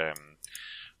and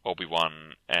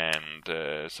Obi-Wan and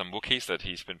some Wookiees that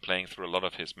he's been playing through a lot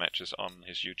of his matches on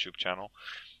his YouTube channel.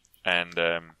 And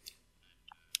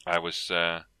I was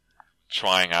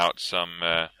trying out some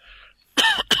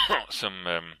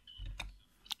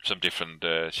different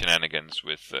shenanigans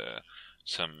with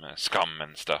some scum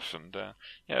and stuff, and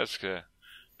it's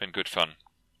been good fun.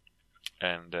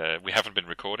 And we haven't been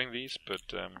recording these,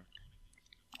 but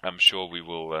I'm sure we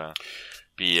will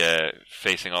be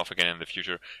facing off again in the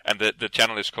future. And the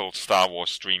channel is called Star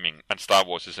Wars Streaming, and Star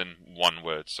Wars is in one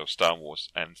word, so Star Wars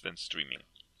and then streaming.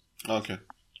 Okay,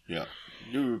 yeah.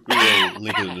 We will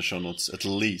link it in the show notes, at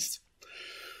least.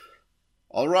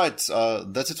 All right,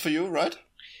 that's it for you, right?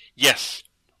 Yes.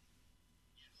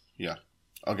 Yeah.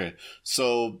 Okay.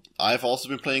 So I've also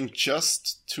been playing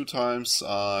just 2 times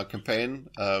campaign.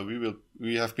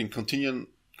 We have been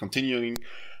continuing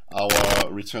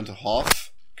our Return to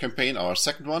Hoth campaign, our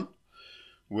second one,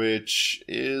 which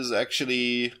is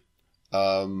actually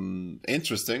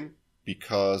interesting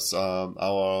because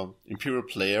our Imperial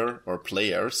players are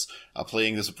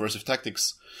playing the Subversive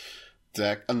Tactics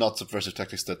deck, not Subversive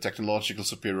Tactics, the Technological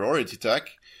Superiority deck,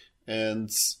 and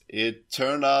it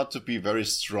turned out to be very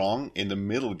strong in the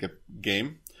middle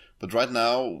game. But right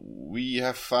now we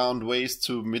have found ways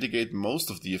to mitigate most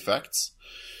of the effects,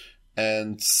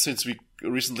 and since we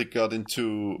recently got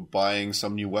into buying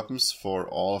some new weapons for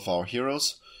all of our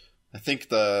heroes, I think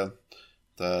the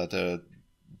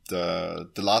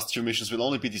last 2 missions will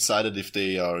only be decided if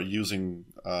they are using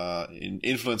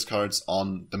influence cards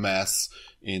on the mass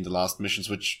in the last missions,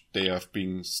 which they have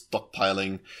been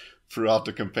stockpiling throughout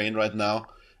the campaign right now.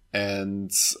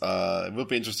 And it will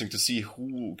be interesting to see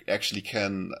who actually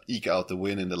can eke out the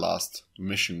win in the last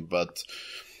mission. But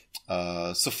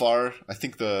so far, I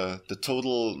think the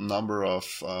total number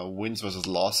of wins versus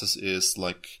losses is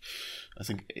like, I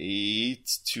think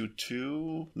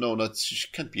 8-2. No, it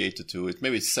can't be 8-2.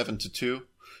 Maybe it's 7-2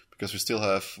 because we still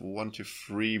have 1, 2,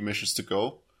 3 missions to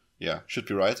go. Yeah, should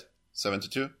be right.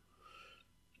 7-2,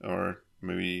 or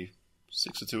maybe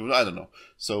 6-2. I don't know.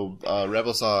 So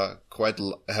rebels have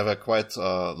a quite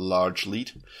large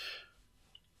lead.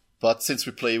 But since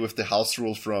we play with the house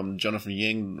rule from Jonathan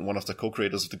Ying, one of the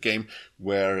co-creators of the game,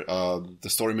 where the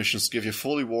story missions give you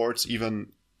full rewards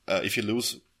even if you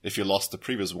lost the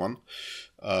previous one,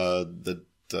 the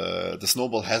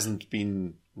snowball hasn't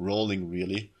been rolling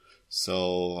really.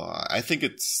 So I think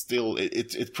it's still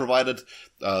it provided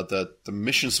that the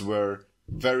missions were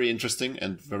very interesting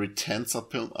and very tense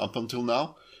up until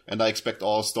now, and I expect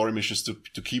all story missions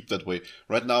to keep that way.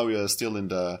 Right now we are still in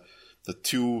the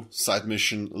 2 side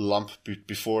mission lump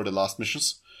before the last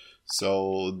missions,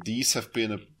 so these have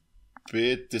been a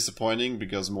bit disappointing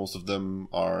because most of them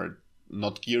are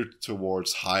not geared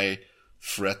towards high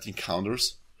threat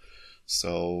encounters.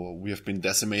 So we have been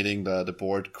decimating the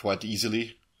board quite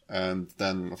easily, and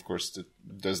then of course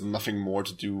there's nothing more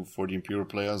to do for the Imperial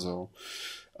player. So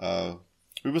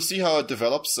we will see how it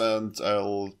develops, and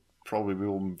I'll probably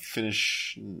will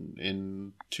finish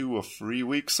in 2 or 3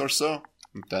 weeks or so,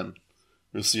 and then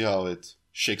we'll see how it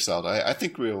shakes out. I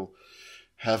think we'll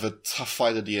have a tough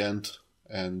fight at the end,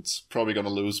 and probably gonna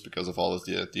lose because of all of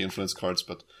the influence cards,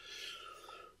 but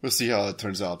we'll see how it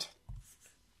turns out.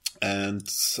 And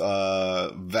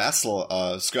Vassal,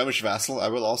 Skirmish Vassal, I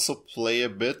will also play a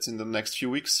bit in the next few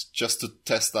weeks just to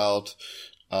test out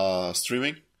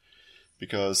streaming,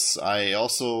 because I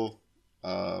also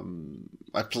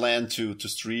I plan to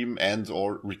stream and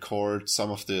or record some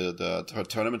of the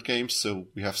tournament games, so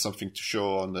we have something to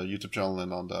show on the YouTube channel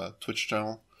and on the Twitch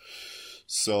channel.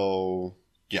 So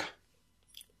yeah,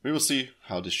 we will see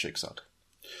how this shakes out.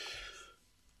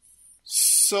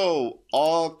 So,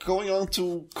 going on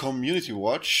to Community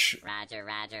Watch.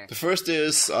 Roger. The first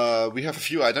is we have a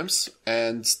few items,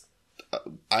 and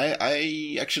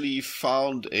I actually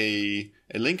found a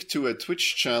link to a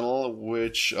Twitch channel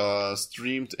which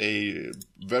streamed a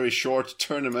very short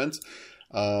tournament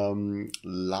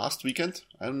last weekend.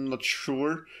 I'm not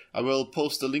sure. I will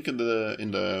post a link in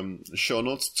the show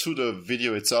notes to the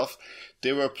video itself.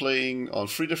 They were playing on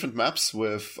 3 different maps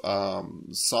with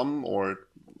some or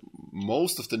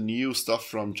most of the new stuff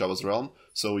from Jabba's Realm.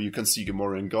 So you can see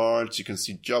Gamorrean Guards, you can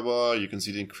see Jabba, you can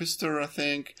see the Inquisitor, I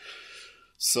think.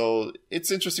 So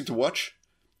it's interesting to watch.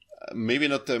 Maybe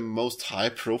not the most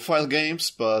high-profile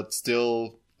games, but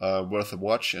still worth a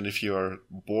watch. And if you're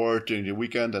bored during the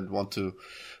weekend and want to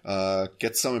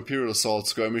get some Imperial Assault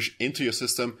skirmish into your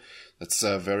system, that's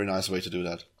a very nice way to do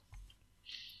that.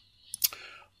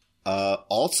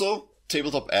 Also,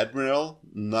 Tabletop Admiral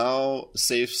now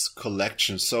saves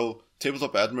collections. So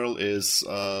Tabletop Admiral is,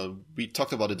 we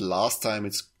talked about it last time,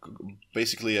 it's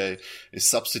basically a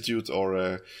substitute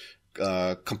or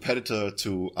a competitor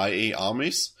to IA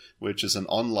Armies, which is an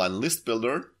online list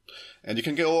builder. And you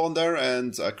can go on there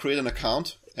and create an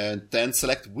account and then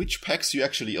select which packs you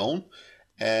actually own.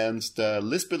 And the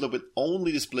list builder will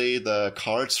only display the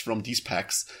cards from these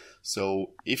packs.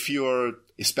 So if you're,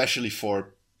 especially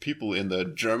for people in the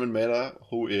German meta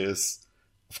who is,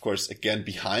 of course, again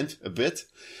behind a bit,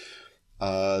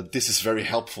 this is very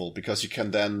helpful because you can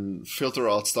then filter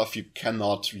out stuff you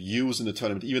cannot use in the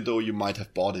tournament, even though you might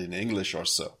have bought it in English or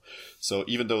so. So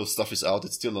even though stuff is out,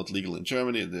 it's still not legal in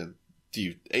Germany, the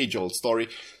age-old story.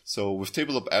 So with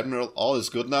Tabletop Admiral, all is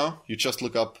good now. You just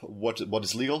look up what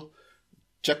is legal,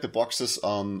 check the boxes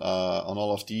on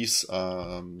all of these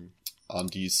on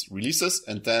these releases,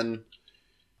 and then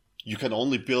you can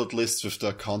only build lists with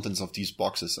the contents of these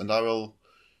boxes. And I will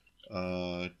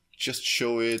just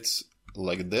show it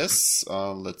like this.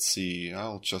 Let's see.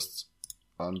 I'll just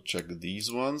uncheck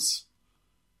these ones.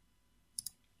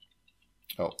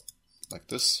 Oh, like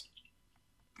this.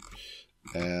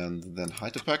 And then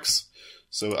hide the packs.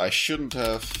 So I shouldn't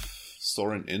have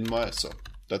Sorin in my... So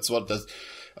that's what that...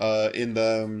 in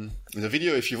the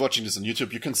video, if you're watching this on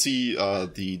YouTube, you can see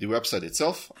the website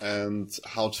itself and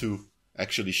how to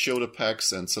actually show the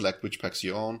packs and select which packs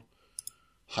you own.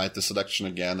 Hide the selection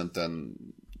again, and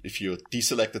then if you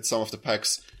deselected some of the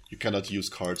packs, you cannot use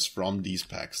cards from these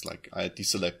packs. Like I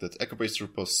deselected Echo Base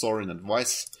Trooper, Sorin, and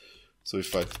Weiss. So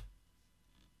if I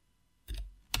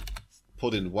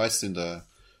put in Weiss in the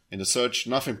search,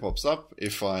 nothing pops up.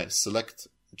 If I select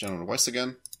General Weiss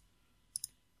again,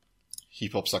 he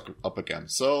pops up again.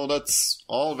 So that's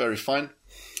all very fine,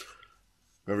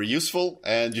 very useful,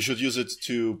 and you should use it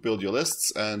to build your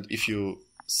lists. And if you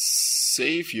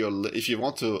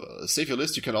want to save your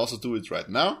list, you can also do it right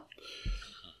now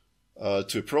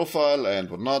to a profile and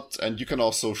whatnot. And you can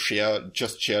also share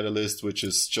the list, which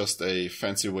is just a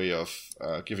fancy way of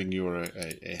giving you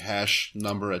a hash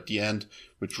number at the end,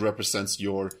 which represents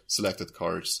your selected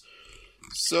cards.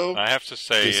 So I have to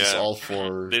say, this is all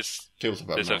for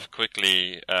Tabletop. This has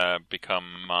quickly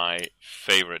become my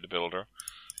favorite builder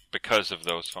because of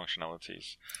those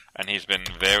functionalities, and he's been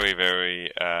very,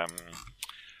 very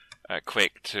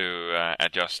quick to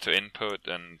adjust to input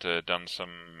and done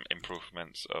some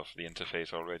improvements of the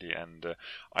interface already. And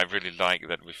I really like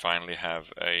that we finally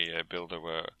have a builder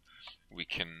where we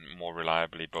can more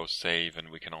reliably both save, and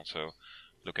we can also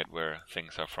look at where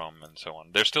things are from and so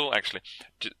on. There's still actually,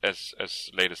 as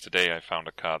late as today, I found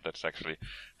a card that's actually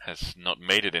has not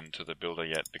made it into the builder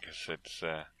yet because it's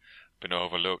been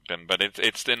overlooked. But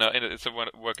it's a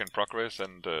work in progress,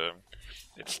 and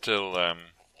it's still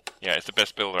it's the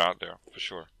best builder out there for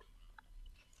sure.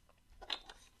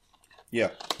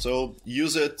 Yeah. So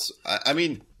use it. I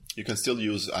mean, you can still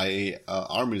use IA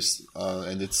armies,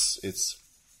 and it's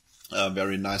a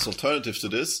very nice alternative to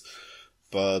this.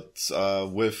 But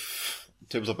with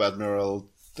Tabletop Admiral,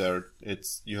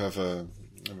 you have a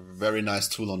very nice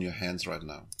tool on your hands right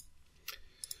now.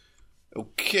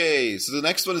 Okay, so the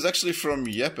next one is actually from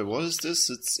Jeppe. What is this?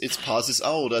 It's passes.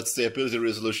 Oh, that's the ability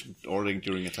resolution ordering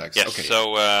during attacks. Yes. Okay.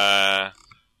 So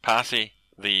Pasi,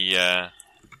 the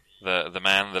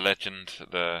man, the legend,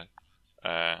 the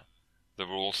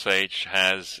rule sage,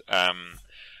 has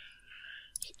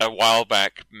a while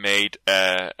back made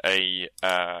a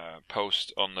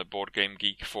post on the Board Game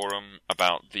Geek forum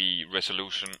about the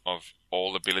resolution of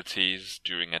all abilities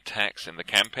during attacks in the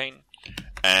campaign,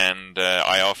 and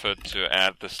I offered to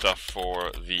add the stuff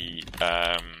for the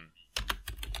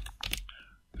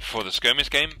skirmish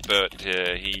game, but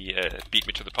he beat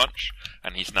me to the punch,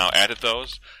 and he's now added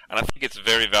those, and I think it's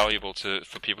very valuable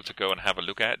for people to go and have a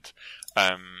look at.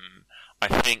 I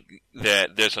think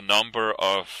that there's a number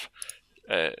of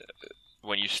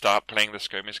when you start playing the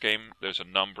skirmish game, there's a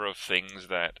number of things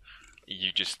that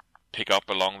you just pick up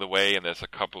along the way, and there's a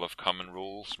couple of common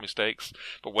rules mistakes.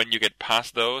 But when you get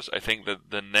past those, I think that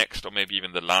the next, or maybe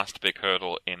even the last big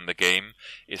hurdle in the game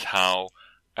is how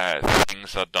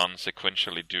things are done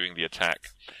sequentially during the attack.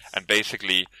 And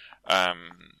basically,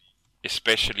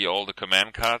 especially all the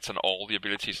command cards and all the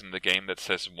abilities in the game that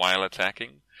says while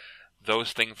attacking,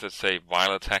 those things that say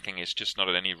while attacking is just not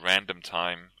at any random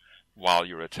time while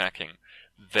you're attacking.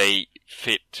 They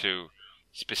fit to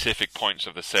specific points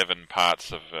of the 7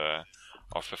 parts of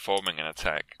performing an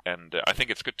attack, and I think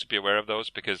it's good to be aware of those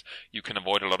because you can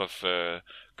avoid a lot of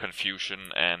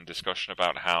confusion and discussion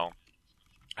about how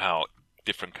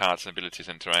different cards and abilities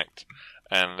interact.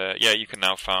 And you can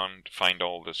now find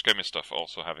all the skirmish stuff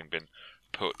also having been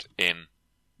put in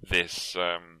this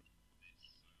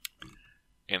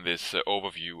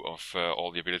overview of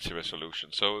all the ability resolution.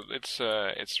 So it's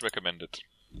recommended.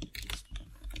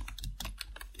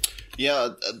 Yeah,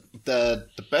 the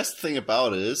best thing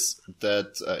about it is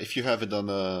that if you have it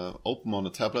open on a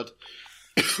tablet,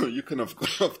 you can of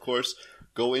course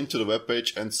go into the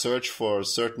webpage and search for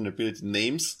certain ability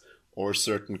names or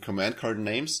certain command card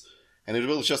names, and it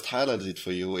will just highlight it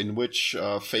for you in which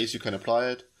phase you can apply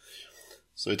it.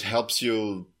 So it helps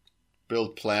you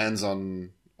build plans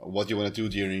on what you want to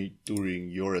do during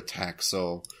your attack.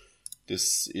 So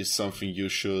this is something you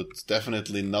should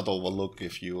definitely not overlook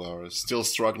if you are still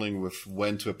struggling with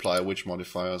when to apply which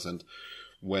modifiers and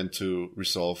when to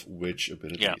resolve which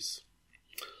abilities.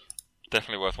 Yeah.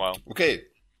 Definitely worthwhile. Okay.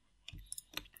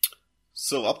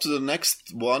 So up to the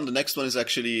next one. The next one is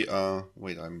actually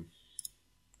wait, I'm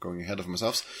going ahead of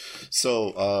myself.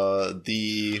 So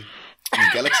the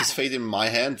Galaxy's Fate in My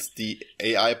Hand, the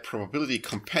AI Probability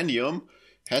Compendium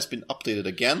has been updated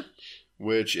again,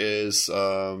 which is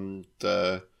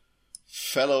the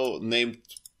fellow named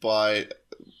by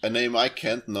a name I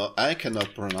cannot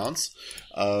pronounce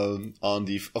on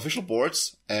the official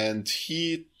boards, and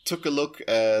he took a look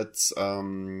at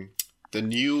the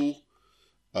new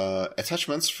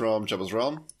attachments from Jabba's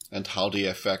Realm and how they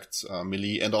affect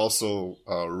melee and also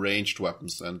ranged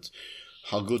weapons and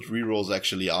how good rerolls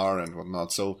actually are and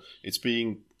whatnot. So it's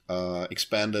being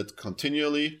expanded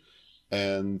continually,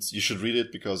 and you should read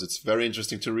it because it's very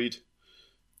interesting to read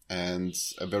and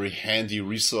a very handy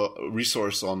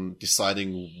resource on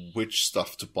deciding which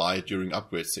stuff to buy during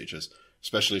upgrade stages,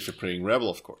 especially if you're playing Rebel,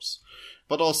 of course.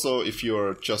 But also if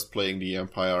you're just playing the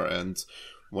Empire and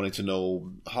wanting to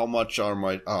know how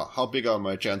big are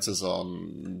my chances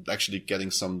on actually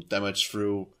getting some damage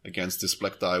through against this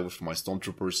black die with my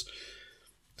Stormtroopers,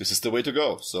 this is the way to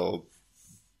go. So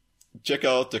check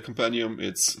out the Compendium.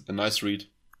 It's a nice read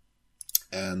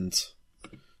and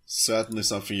certainly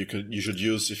something you should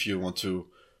use if you want to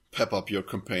pep up your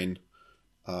campaign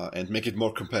and make it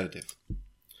more competitive.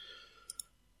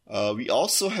 We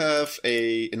also have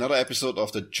another episode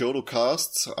of the Jodo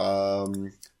Cast.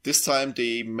 This time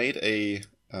they made a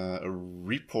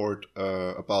report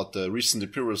about the recent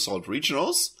Imperial Assault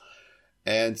regionals,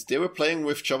 and they were playing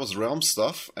with Jabba's Realm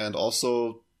stuff, and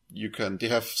also they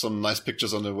have some nice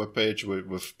pictures on the webpage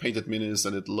with painted minis,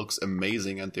 and it looks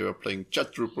amazing. And they were playing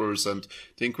Jet Troopers and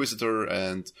the Inquisitor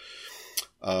and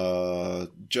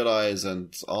Jedis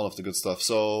and all of the good stuff.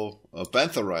 So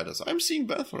Bantha Riders. I'm seeing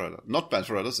Bantha Riders. Not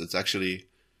Bantha Riders. It's actually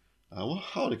how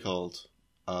are they called?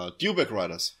 Dewback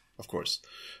Riders, of course.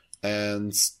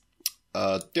 And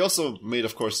they also made,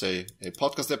 of course, a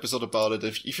podcast episode about it.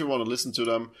 If you want to listen to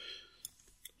them.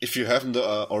 If you haven't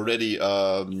already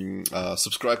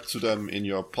subscribed to them in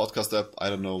your podcast app, I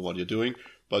don't know what you're doing,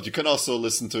 but you can also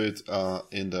listen to it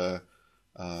in the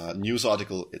news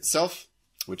article itself,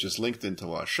 which is linked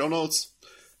into our show notes.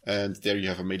 And there you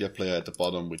have a media player at the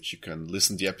bottom, which you can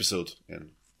listen to the episode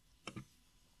in.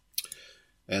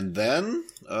 And then,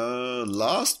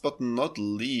 last but not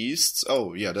least,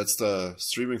 that's the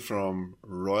streaming from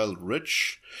Royal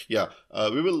Ridge. Yeah,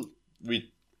 we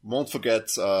won't forget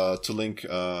to link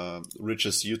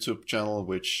Rich's YouTube channel,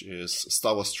 which is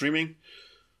Star Wars Streaming.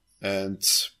 And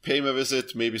pay him a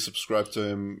visit, maybe subscribe to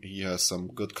him. He has some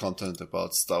good content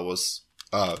about Star Wars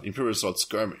Imperial Assault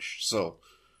Skirmish. So,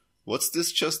 what's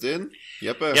this just in?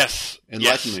 Jeppe, yes.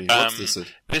 Enlighten me. What's this?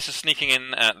 This is sneaking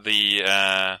in at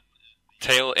the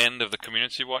tail end of the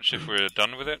Community Watch, if we're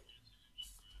done with it.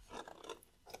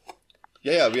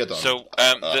 Yeah, we are done. So,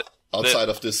 outside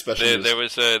of this special news.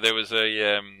 There was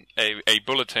a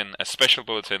bulletin, a special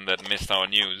bulletin that missed our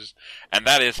news, and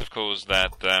that is, of course,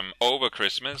 that over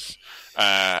Christmas,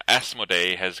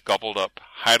 Asmodee has gobbled up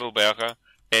Heidelberger,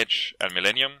 Edge, and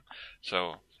Millennium.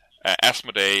 So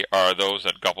Asmodee are those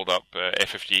that gobbled up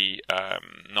FFG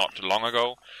not long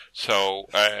ago. So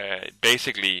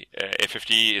basically,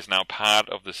 FFG is now part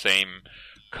of the same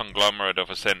conglomerate of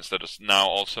a sense that is now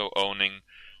also owning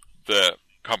the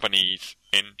companies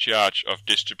in charge of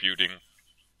distributing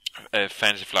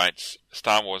Fantasy Flight's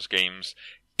Star Wars games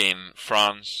in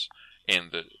France, in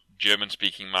the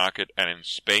German-speaking market, and in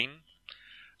Spain.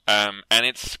 And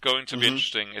it's going to be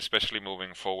interesting, especially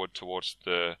moving forward towards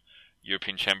the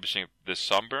European Championship this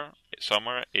summer,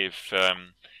 if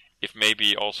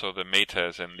maybe also the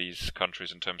metas in these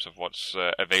countries in terms of what's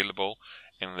available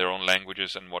in their own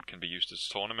languages and what can be used as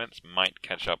tournaments might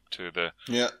catch up to the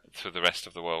rest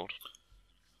of the world.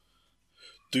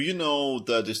 Do you know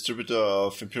the distributor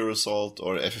of Imperial Assault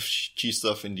or FFG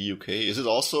stuff in the UK? Is it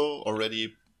also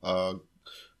already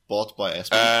bought by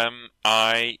Asmodee?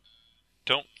 I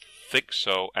don't think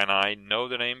so, and I know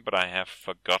the name, but I have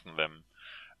forgotten them.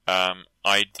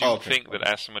 I do think that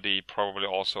Asmodee probably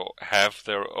also have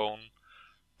their own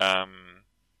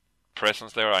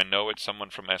presence there. I know it's someone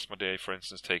from Asmodee, for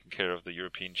instance, taking care of the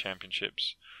European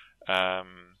Championships.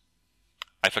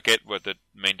 I forget what the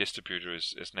main distributor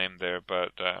is named there,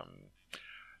 but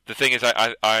the thing is,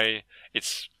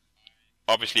 it's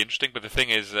obviously interesting. But the thing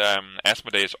is,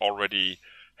 Asmodee is already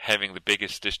having the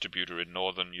biggest distributor in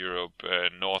Northern Europe,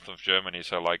 north of Germany.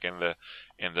 So, like in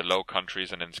the Low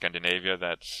Countries and in Scandinavia,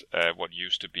 that's what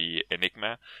used to be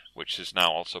Enigma, which is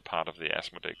now also part of the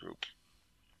Asmodee group.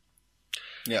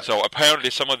 Yeah. So apparently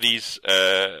some of these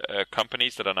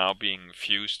companies that are now being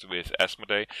fused with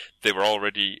Asmodee, they were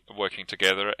already working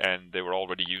together and they were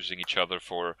already using each other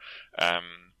for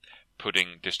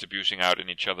distributing out in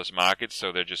each other's markets.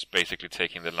 So they're just basically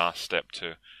taking the last step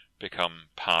to become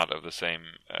part of the same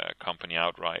company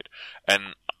outright.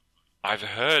 And I've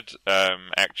heard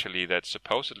actually that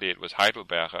supposedly it was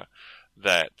Heidelberger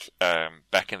that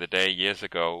back in the day, years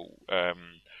ago,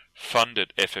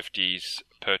 funded FFG's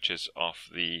purchase of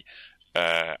the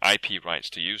IP rights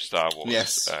to use Star Wars.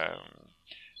 Yes.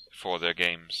 For their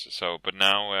games. So, but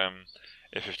now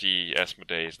FFG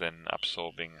Asmodee is then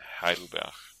absorbing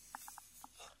Heidelberg.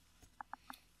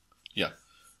 Yeah,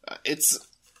 it's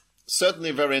certainly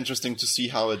very interesting to see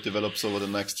how it develops over the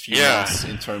next few months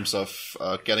in terms of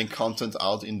getting content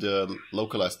out in the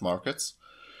localized markets,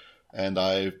 and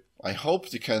I hope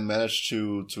they can manage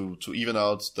to even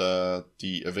out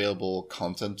the available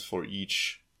content for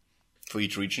each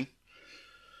region.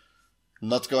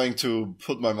 Not going to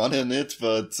put my money in it,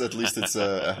 but at least it's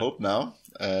a hope now.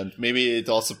 And maybe it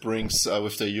also brings,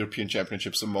 with the European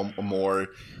Championships, a more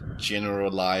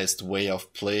generalized way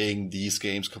of playing these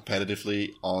games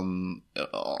competitively in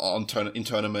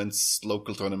tournaments,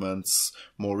 local tournaments,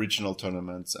 more regional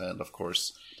tournaments, and of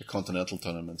course the continental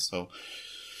tournaments. So,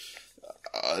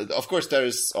 of course, there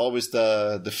is always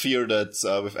the fear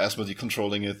that with Asmodee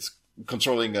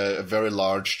controlling a very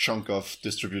large chunk of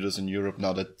distributors in Europe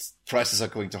now that prices are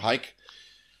going to hike,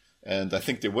 and I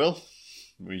think they will.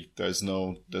 There's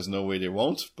no way they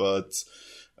won't, but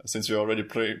since we're already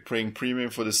paying premium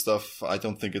for this stuff, I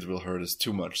don't think it will hurt us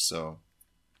too much. So,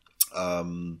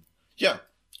 yeah,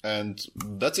 and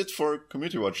that's it for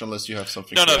Community Watch, unless you have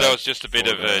something. No, that was just a bit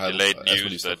of delayed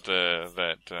news that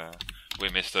we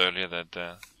missed earlier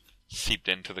that seeped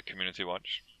into the Community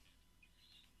Watch.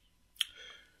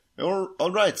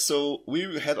 All right, so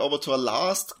we head over to our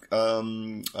last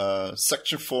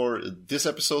section for this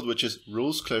episode, which is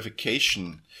rules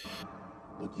clarification.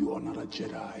 But you are not a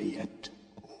Jedi yet.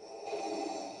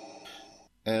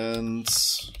 And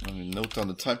let me note down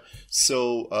the time.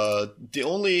 So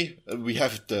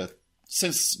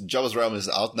since Jabba's Realm is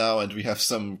out now, and we have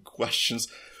some questions.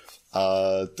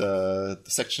 The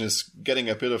section is getting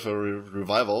a bit of a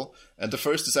revival, and the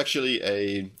first is actually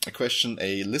a question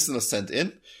a listener sent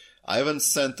in. Ivan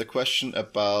sent a question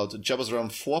about Jabba's Realm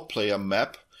 4-player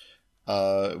map,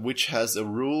 which has a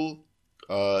rule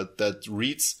that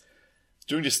reads,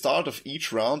 during the start of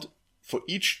each round, for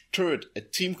each turret a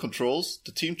team controls,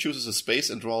 the team chooses a space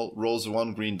and rolls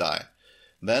one green die.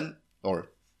 Then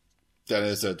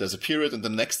there's a period, and the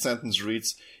next sentence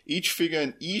reads, each figure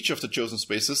in each of the chosen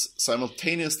spaces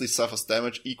simultaneously suffers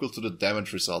damage equal to the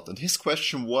damage result. And his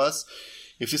question was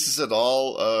if this is at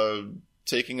all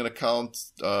taking into account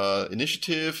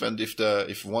initiative, and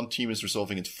if one team is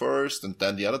resolving it first and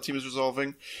then the other team is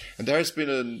resolving. And there has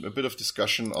been a bit of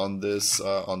discussion on this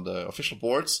on the official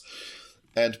boards,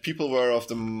 and people were of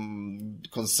the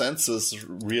consensus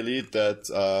really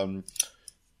that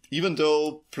even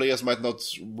though players might not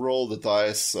roll the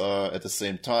dice at the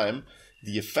same time,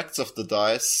 the effects of the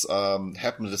dice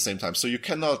happen at the same time. So you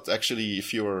cannot actually,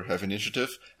 if you have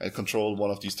initiative and control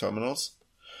one of these terminals,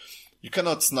 you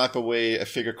cannot snipe away a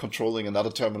figure controlling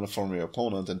another terminal from your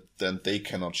opponent, and then they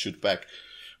cannot shoot back.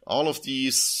 All of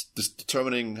these,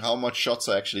 determining how much shots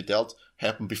are actually dealt,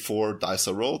 happen before dice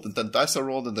are rolled, and then dice are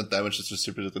rolled, and then damage is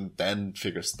distributed, and then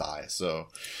figures die. So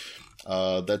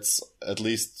that's at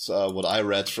least what I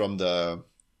read from the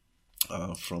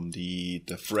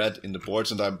thread in the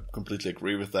boards, and I completely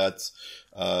agree with that.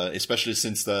 Especially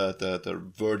since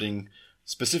the wording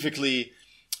specifically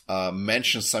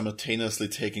mentions simultaneously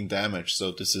taking damage,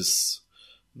 so this is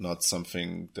not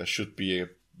something there should be a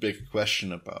big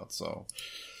question about. So,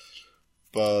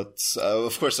 but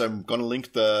of course, I'm gonna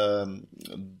link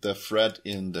the thread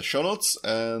in the show notes,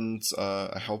 and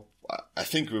I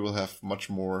think we will have much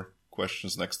more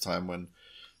questions next time when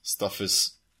stuff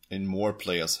is in more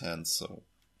players' hands. So,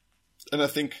 and I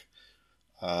think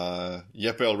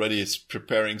Jeppe already is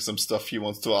preparing some stuff he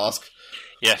wants to ask.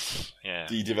 Yes, yeah.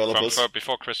 The developers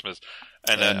before Christmas,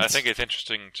 and I think it's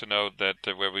interesting to note that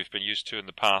where we've been used to in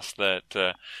the past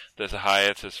that there's a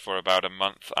hiatus for about a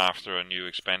month after a new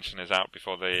expansion is out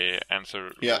before they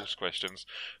answer rules questions.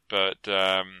 But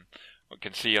we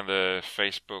can see on the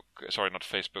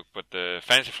the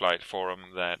Fantasy Flight forum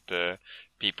that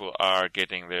people are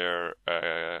getting their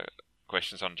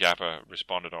questions on Jabba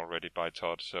responded already by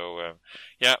Todd. So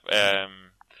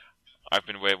I've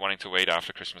been wanting to wait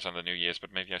after Christmas and the New Year's,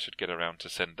 but maybe I should get around to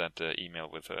send that email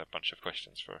with a bunch of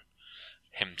questions for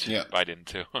him to bite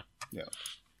into. Yeah.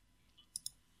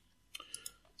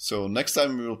 So next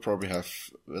time we will probably have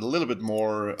a little bit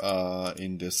more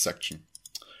in this section.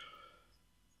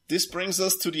 This brings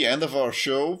us to the end of our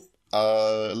show.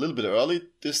 a little bit early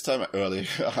this time. Early,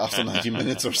 after 90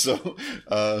 minutes or so.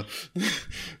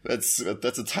 That's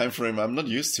a time frame I'm not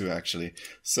used to, actually.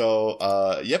 So,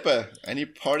 Jeppe, any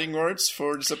parting words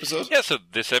for this episode? Yeah, so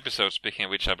this episode, speaking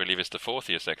of which, I believe is the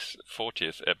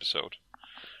 40th episode.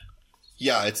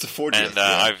 Yeah, it's the 40th. And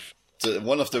I've...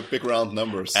 one of the big round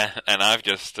numbers. And I've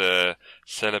just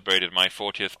celebrated my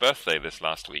 40th birthday this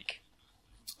last week.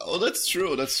 Oh, that's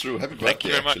true. Happy birthday! Thank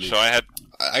you very much. Actually. So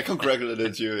I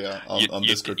congratulated you, on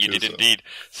Discord too. You did indeed.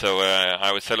 So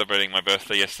I was celebrating my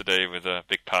birthday yesterday with a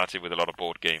big party with a lot of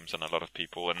board games and a lot of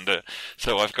people, and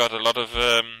so I've got a lot of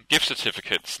gift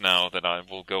certificates now that I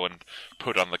will go and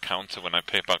put on the counter when I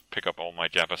pick up all my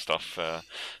Jabba stuff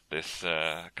this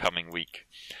coming week.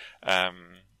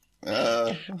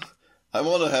 I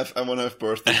want to have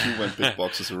birthday too when big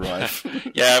boxes arrive.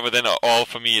 Yeah, but then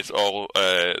for me it's all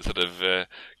sort of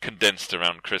condensed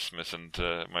around Christmas and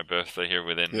my birthday here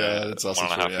within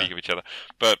 1.5 weeks of each other.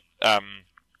 But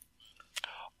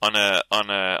on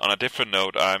a different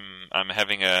note, I'm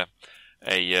having a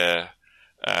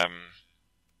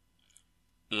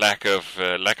lack of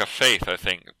faith, I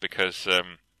think, because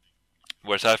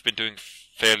whereas I've been doing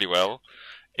fairly well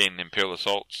in Imperial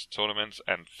Assault tournaments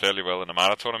and fairly well in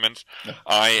Armada tournaments,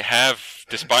 I have,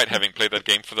 despite having played that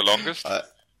game for the longest...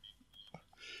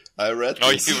 I read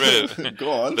this. You read it.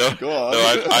 Go on. No,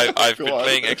 I've been on.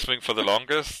 playing X-Wing for the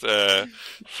longest.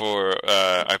 For,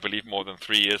 I believe, more than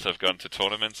 3 years I've gone to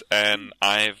tournaments, and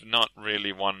I've not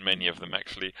really won many of them,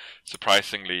 actually.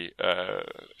 Surprisingly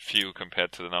few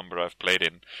compared to the number I've played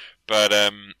in. But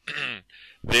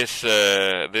this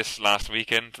last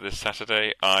weekend, this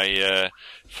Saturday, I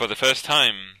for the first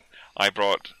time I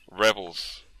brought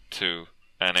Rebels to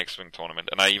an X-Wing tournament,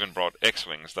 and I even brought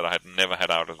X-Wings that I had never had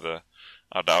out of the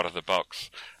box.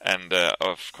 And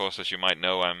of course, as you might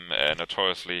know, I'm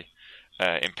notoriously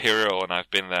Imperial, and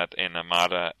I've been that in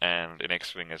Armada and in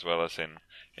X-Wing as well as in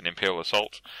Imperial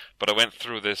Assault. But I went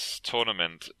through this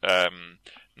tournament.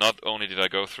 Not only did I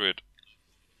go through it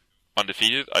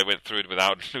undefeated, I went through it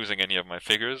without losing any of my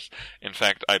figures. In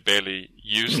fact, I barely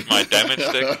used my damage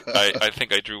deck. I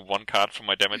think I drew one card from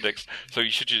my damage decks. So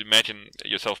you should imagine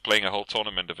yourself playing a whole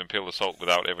tournament of Imperial Assault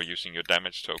without ever using your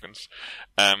damage tokens.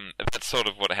 That's sort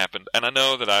of what happened. And I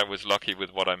know that I was lucky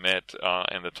with what I met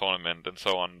in the tournament and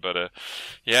so on. But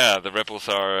yeah, the Rebels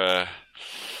are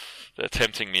they're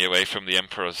tempting me away from the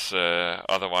Emperor's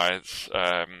otherwise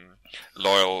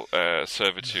loyal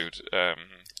servitude.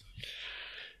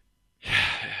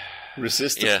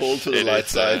 Resist the pull to the light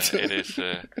side. It is.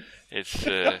 It's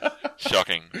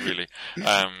shocking, really.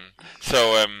 I've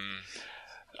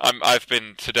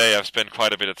spent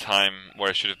quite a bit of time where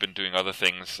I should have been doing other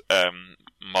things,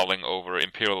 mulling over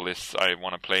Imperial lists I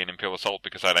want to play in Imperial Assault,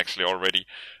 because I'd actually already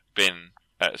been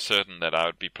certain that I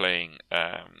would be playing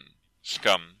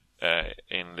Scum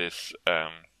in this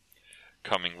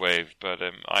coming wave, but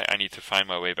I need to find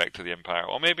my way back to the Empire,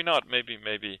 or maybe not.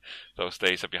 Maybe those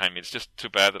days are behind me. It's just too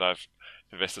bad that I've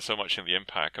invested so much in the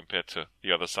Empire compared to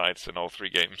the other sides in all three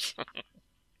games.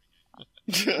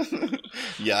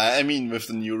 Yeah, I mean, with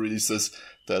the new releases,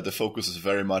 the focus is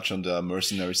very much on the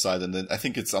mercenary side, and then I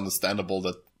think it's understandable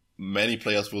that many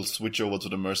players will switch over to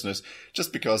the mercenaries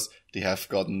just because they have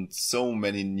gotten so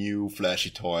many new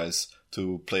flashy toys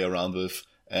to play around with.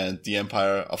 And the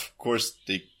Empire, of course,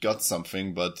 they got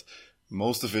something, but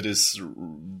most of it is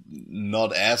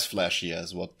not as flashy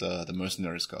as what the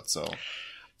mercenaries got. So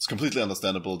it's completely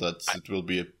understandable that it will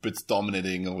be a bit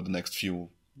dominating over the next few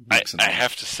weeks. I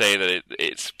have to say that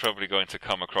it's probably going to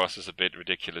come across as a bit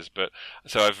ridiculous, but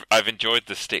so I've enjoyed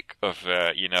the stick of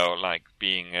like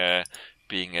being a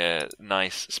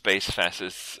nice space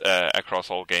fascist across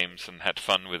all games and had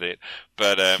fun with it,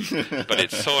 but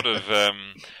it's sort of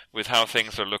with how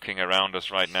things are looking around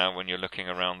us right now, when you're looking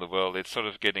around the world, it's sort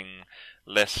of getting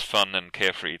less fun and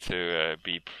carefree to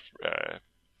be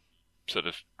sort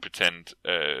of pretend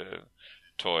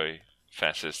toy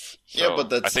fascists. So yeah, but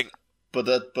that's, I think, but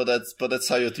that's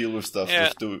how you deal with stuff.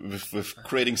 Yeah. with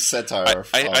creating satire.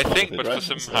 I think, but right?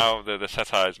 for somehow the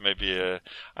satire is maybe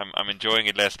I'm enjoying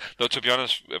it less. Though to be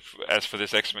honest, as for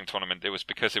this X-Wing tournament, it was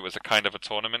because it was a kind of a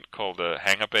tournament called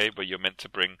Hangar Bay, where you're meant to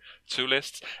bring two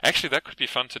lists. Actually, that could be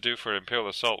fun to do for Imperial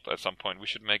Assault at some point. We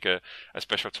should make a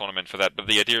special tournament for that. But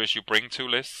the idea is you bring two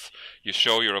lists, you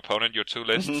show your opponent your two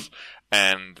lists,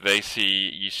 and you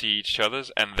see each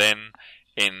other's, and then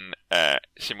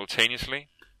simultaneously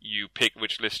you pick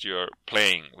which list you're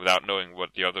playing without knowing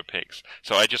what the other picks.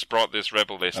 So I just brought this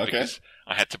Rebel list because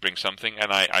I had to bring something,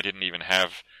 and I didn't even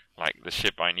have like the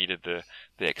ship I needed, the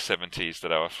X70s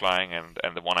that I was flying, and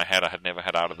the one I had never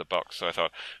had out of the box. So I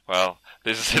thought, well,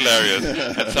 this is hilarious.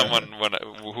 And someone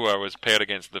who I was paired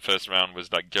against in the first round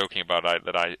was like joking about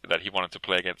that he wanted to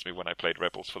play against me when I played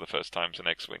Rebels for the first times in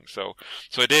X-Wing. So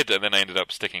I did, and then I ended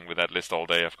up sticking with that list all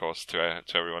day, of course, to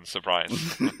everyone's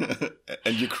surprise.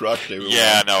 And you crushed everyone.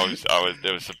 Yeah, no,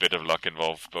 there was a bit of luck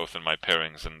involved, both in my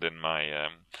pairings and in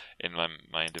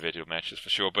my individual matches for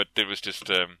sure. But it was just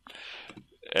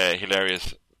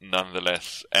hilarious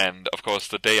nonetheless. And of course,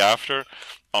 the day after,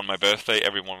 on my birthday,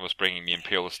 everyone was bringing me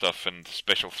Imperial stuff and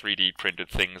special 3D printed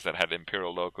things that had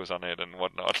Imperial logos on it and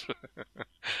whatnot.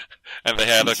 And they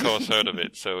had, of course, heard of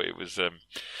it, so it was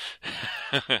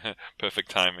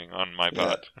perfect timing on my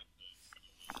part.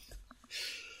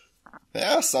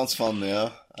 Yeah, sounds fun. Yeah,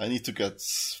 I need to get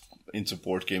into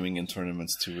board gaming and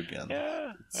tournaments too again.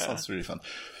 Yeah, sounds really fun.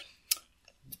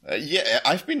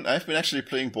 I've been actually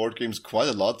playing board games quite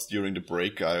a lot during the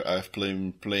break. I've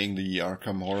been playing the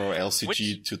Arkham Horror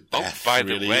LCG to death. By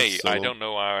the way, I don't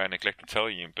know why I neglected to tell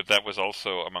you, but that was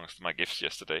also amongst my gifts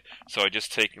yesterday. So I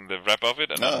just taken the wrap of it,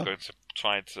 and I'm going to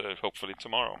try it hopefully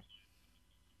tomorrow.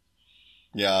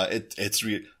 Yeah, it's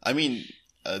real. I mean,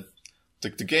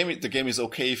 the game is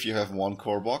okay if you have one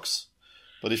core box.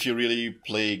 But if you really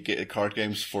play card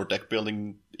games for deck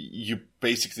building, you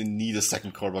basically need a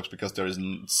second core box because there is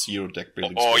zero deck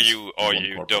building. Or you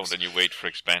don't, and you wait for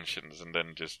expansions and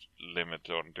then just limit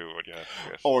or do what you have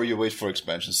to guess. Or you wait for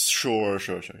expansions. Sure,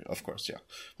 of course, yeah.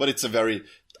 But it's a very,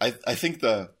 I think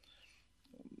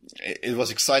it was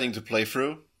exciting to play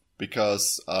through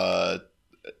because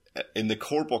in the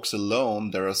core box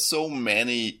alone, there are so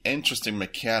many interesting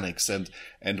mechanics and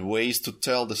ways to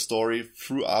tell the story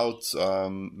throughout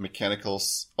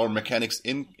mechanics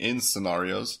in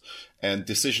scenarios and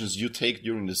decisions you take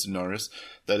during the scenarios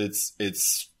that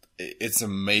it's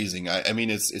amazing. I mean,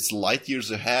 it's light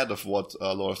years ahead of what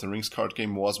Lord of the Rings card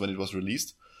game was when it was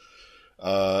released,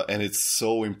 and it's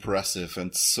so impressive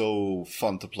and so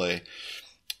fun to play.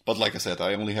 But like I said,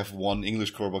 I only have one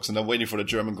English core box, and I'm waiting for the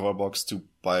German core box to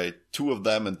buy 2 of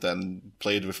them and then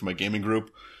play it with my gaming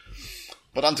group.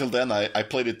 But until then, I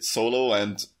played it solo,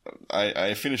 and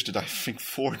I finished it, I think,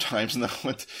 4 times now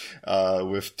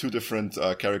with 2 different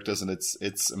characters, and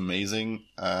it's amazing.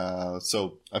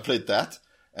 So I played that,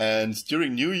 and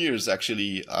during New Year's,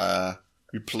 actually,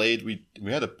 we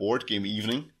had a board game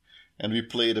evening, and we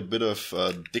played a bit of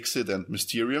Dixit and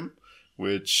Mysterium,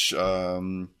 which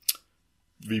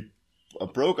we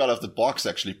broke out of the box,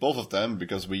 actually, both of them,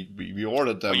 because we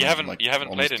ordered them. Well, you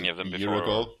haven't played any of them before? A year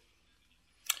ago.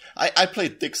 I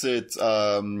played Dixit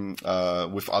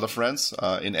with other friends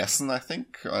in Essen, I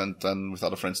think, and then with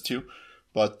other friends too.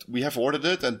 But we have ordered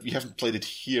it, and we haven't played it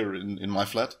here in my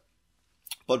flat.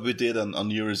 But we did on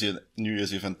New Year's Eve,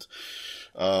 and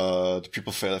the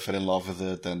people fell in love with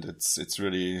it, and it's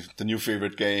really the new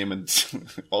favorite game, and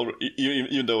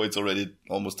even though it's already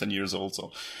almost 10 years old,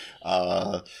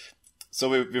 so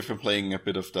we've been playing a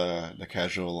bit of the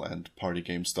casual and party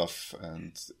game stuff,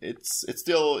 and it's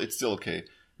still okay.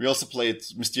 We also played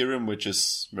Mysterium, which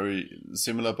is very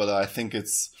similar, but I think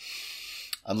it's,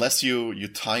 unless you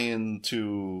tie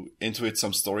into it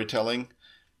some storytelling,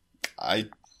 I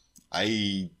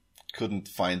couldn't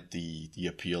find the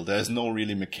appeal. There's no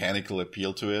really mechanical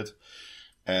appeal to it,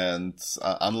 and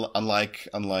unlike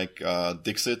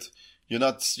Dixit, you're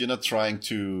not trying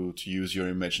to use your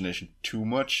imagination too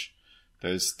much.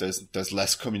 There's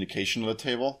less communication on the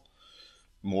table,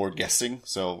 more guessing.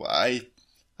 So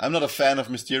I'm not a fan of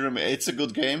Mysterium. It's a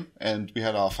good game, and we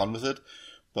had our fun with it,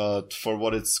 but for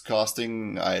what it's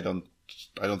costing, I don't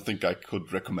think I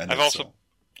could recommend it.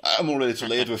 I'm already too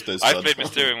late with this. I played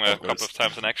Mysterium a couple of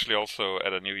times, and actually also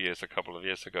at a New Year's a couple of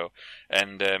years ago.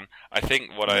 And I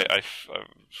think what I've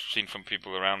seen from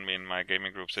people around me in my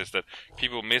gaming groups is that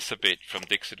people miss a bit from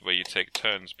Dixit, where you take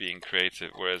turns being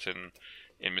creative, whereas in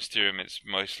Mysterium it's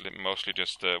mostly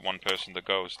just one person, the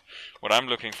ghost. What I'm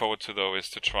looking forward to, though, is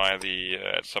to try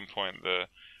at some point the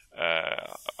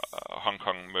Hong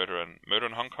Kong Murder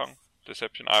in Hong Kong.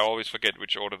 Deception. I always forget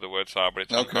which order the words are, but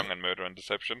it's Hong Kong and Murder and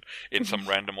Deception in some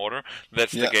random order.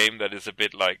 That's the game that is a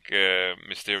bit like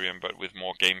Mysterium, but with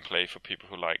more gameplay for people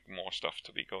who like more stuff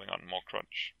to be going on, more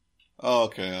crunch. Oh,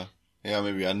 okay. Yeah,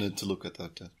 maybe I need to look at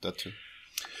that too.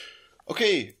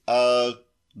 Okay,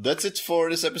 that's it for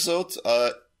this episode.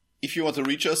 If you want to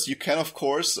reach us, you can, of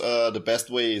course. The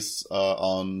best way is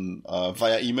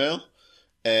via email.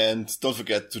 And don't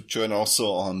forget to join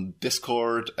also on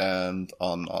Discord and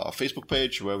on our Facebook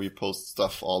page, where we post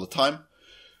stuff all the time.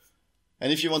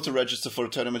 And if you want to register for the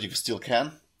tournament, you still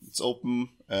can. It's open,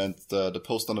 and the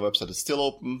post on the website is still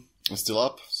open and still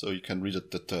up, so you can read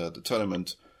the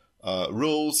tournament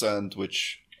rules and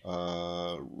which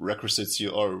requisites you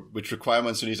or which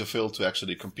requirements you need to fill to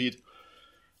actually compete.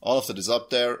 All of that is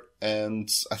up there, and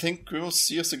I think we will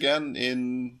see us again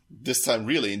in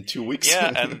 2 weeks.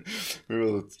 Yeah, and we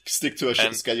will stick to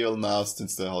a schedule now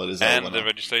since the holidays are over. And the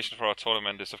registration for our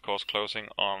tournament is, of course, closing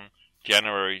on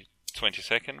January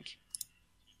 22nd.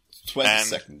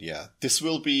 22nd, yeah. This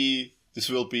will be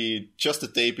just the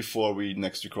day before we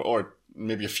next record, or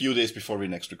maybe a few days before we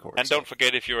next record. And don't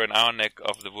forget, if you're in our neck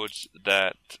of the woods,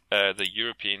 that the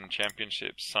European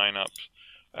Championships sign-up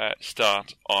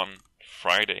start on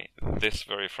Friday, this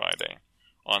very Friday,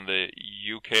 on the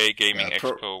UK Gaming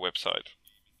Expo website.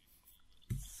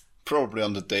 Probably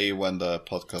on the day when the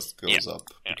podcast goes up,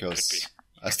 because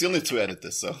I still need to edit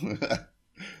this, so...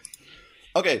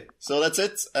 Okay, so that's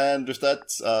it, and with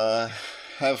that,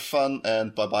 have fun,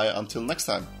 and bye-bye until next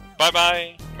time.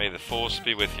 Bye-bye, may the force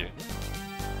be with you.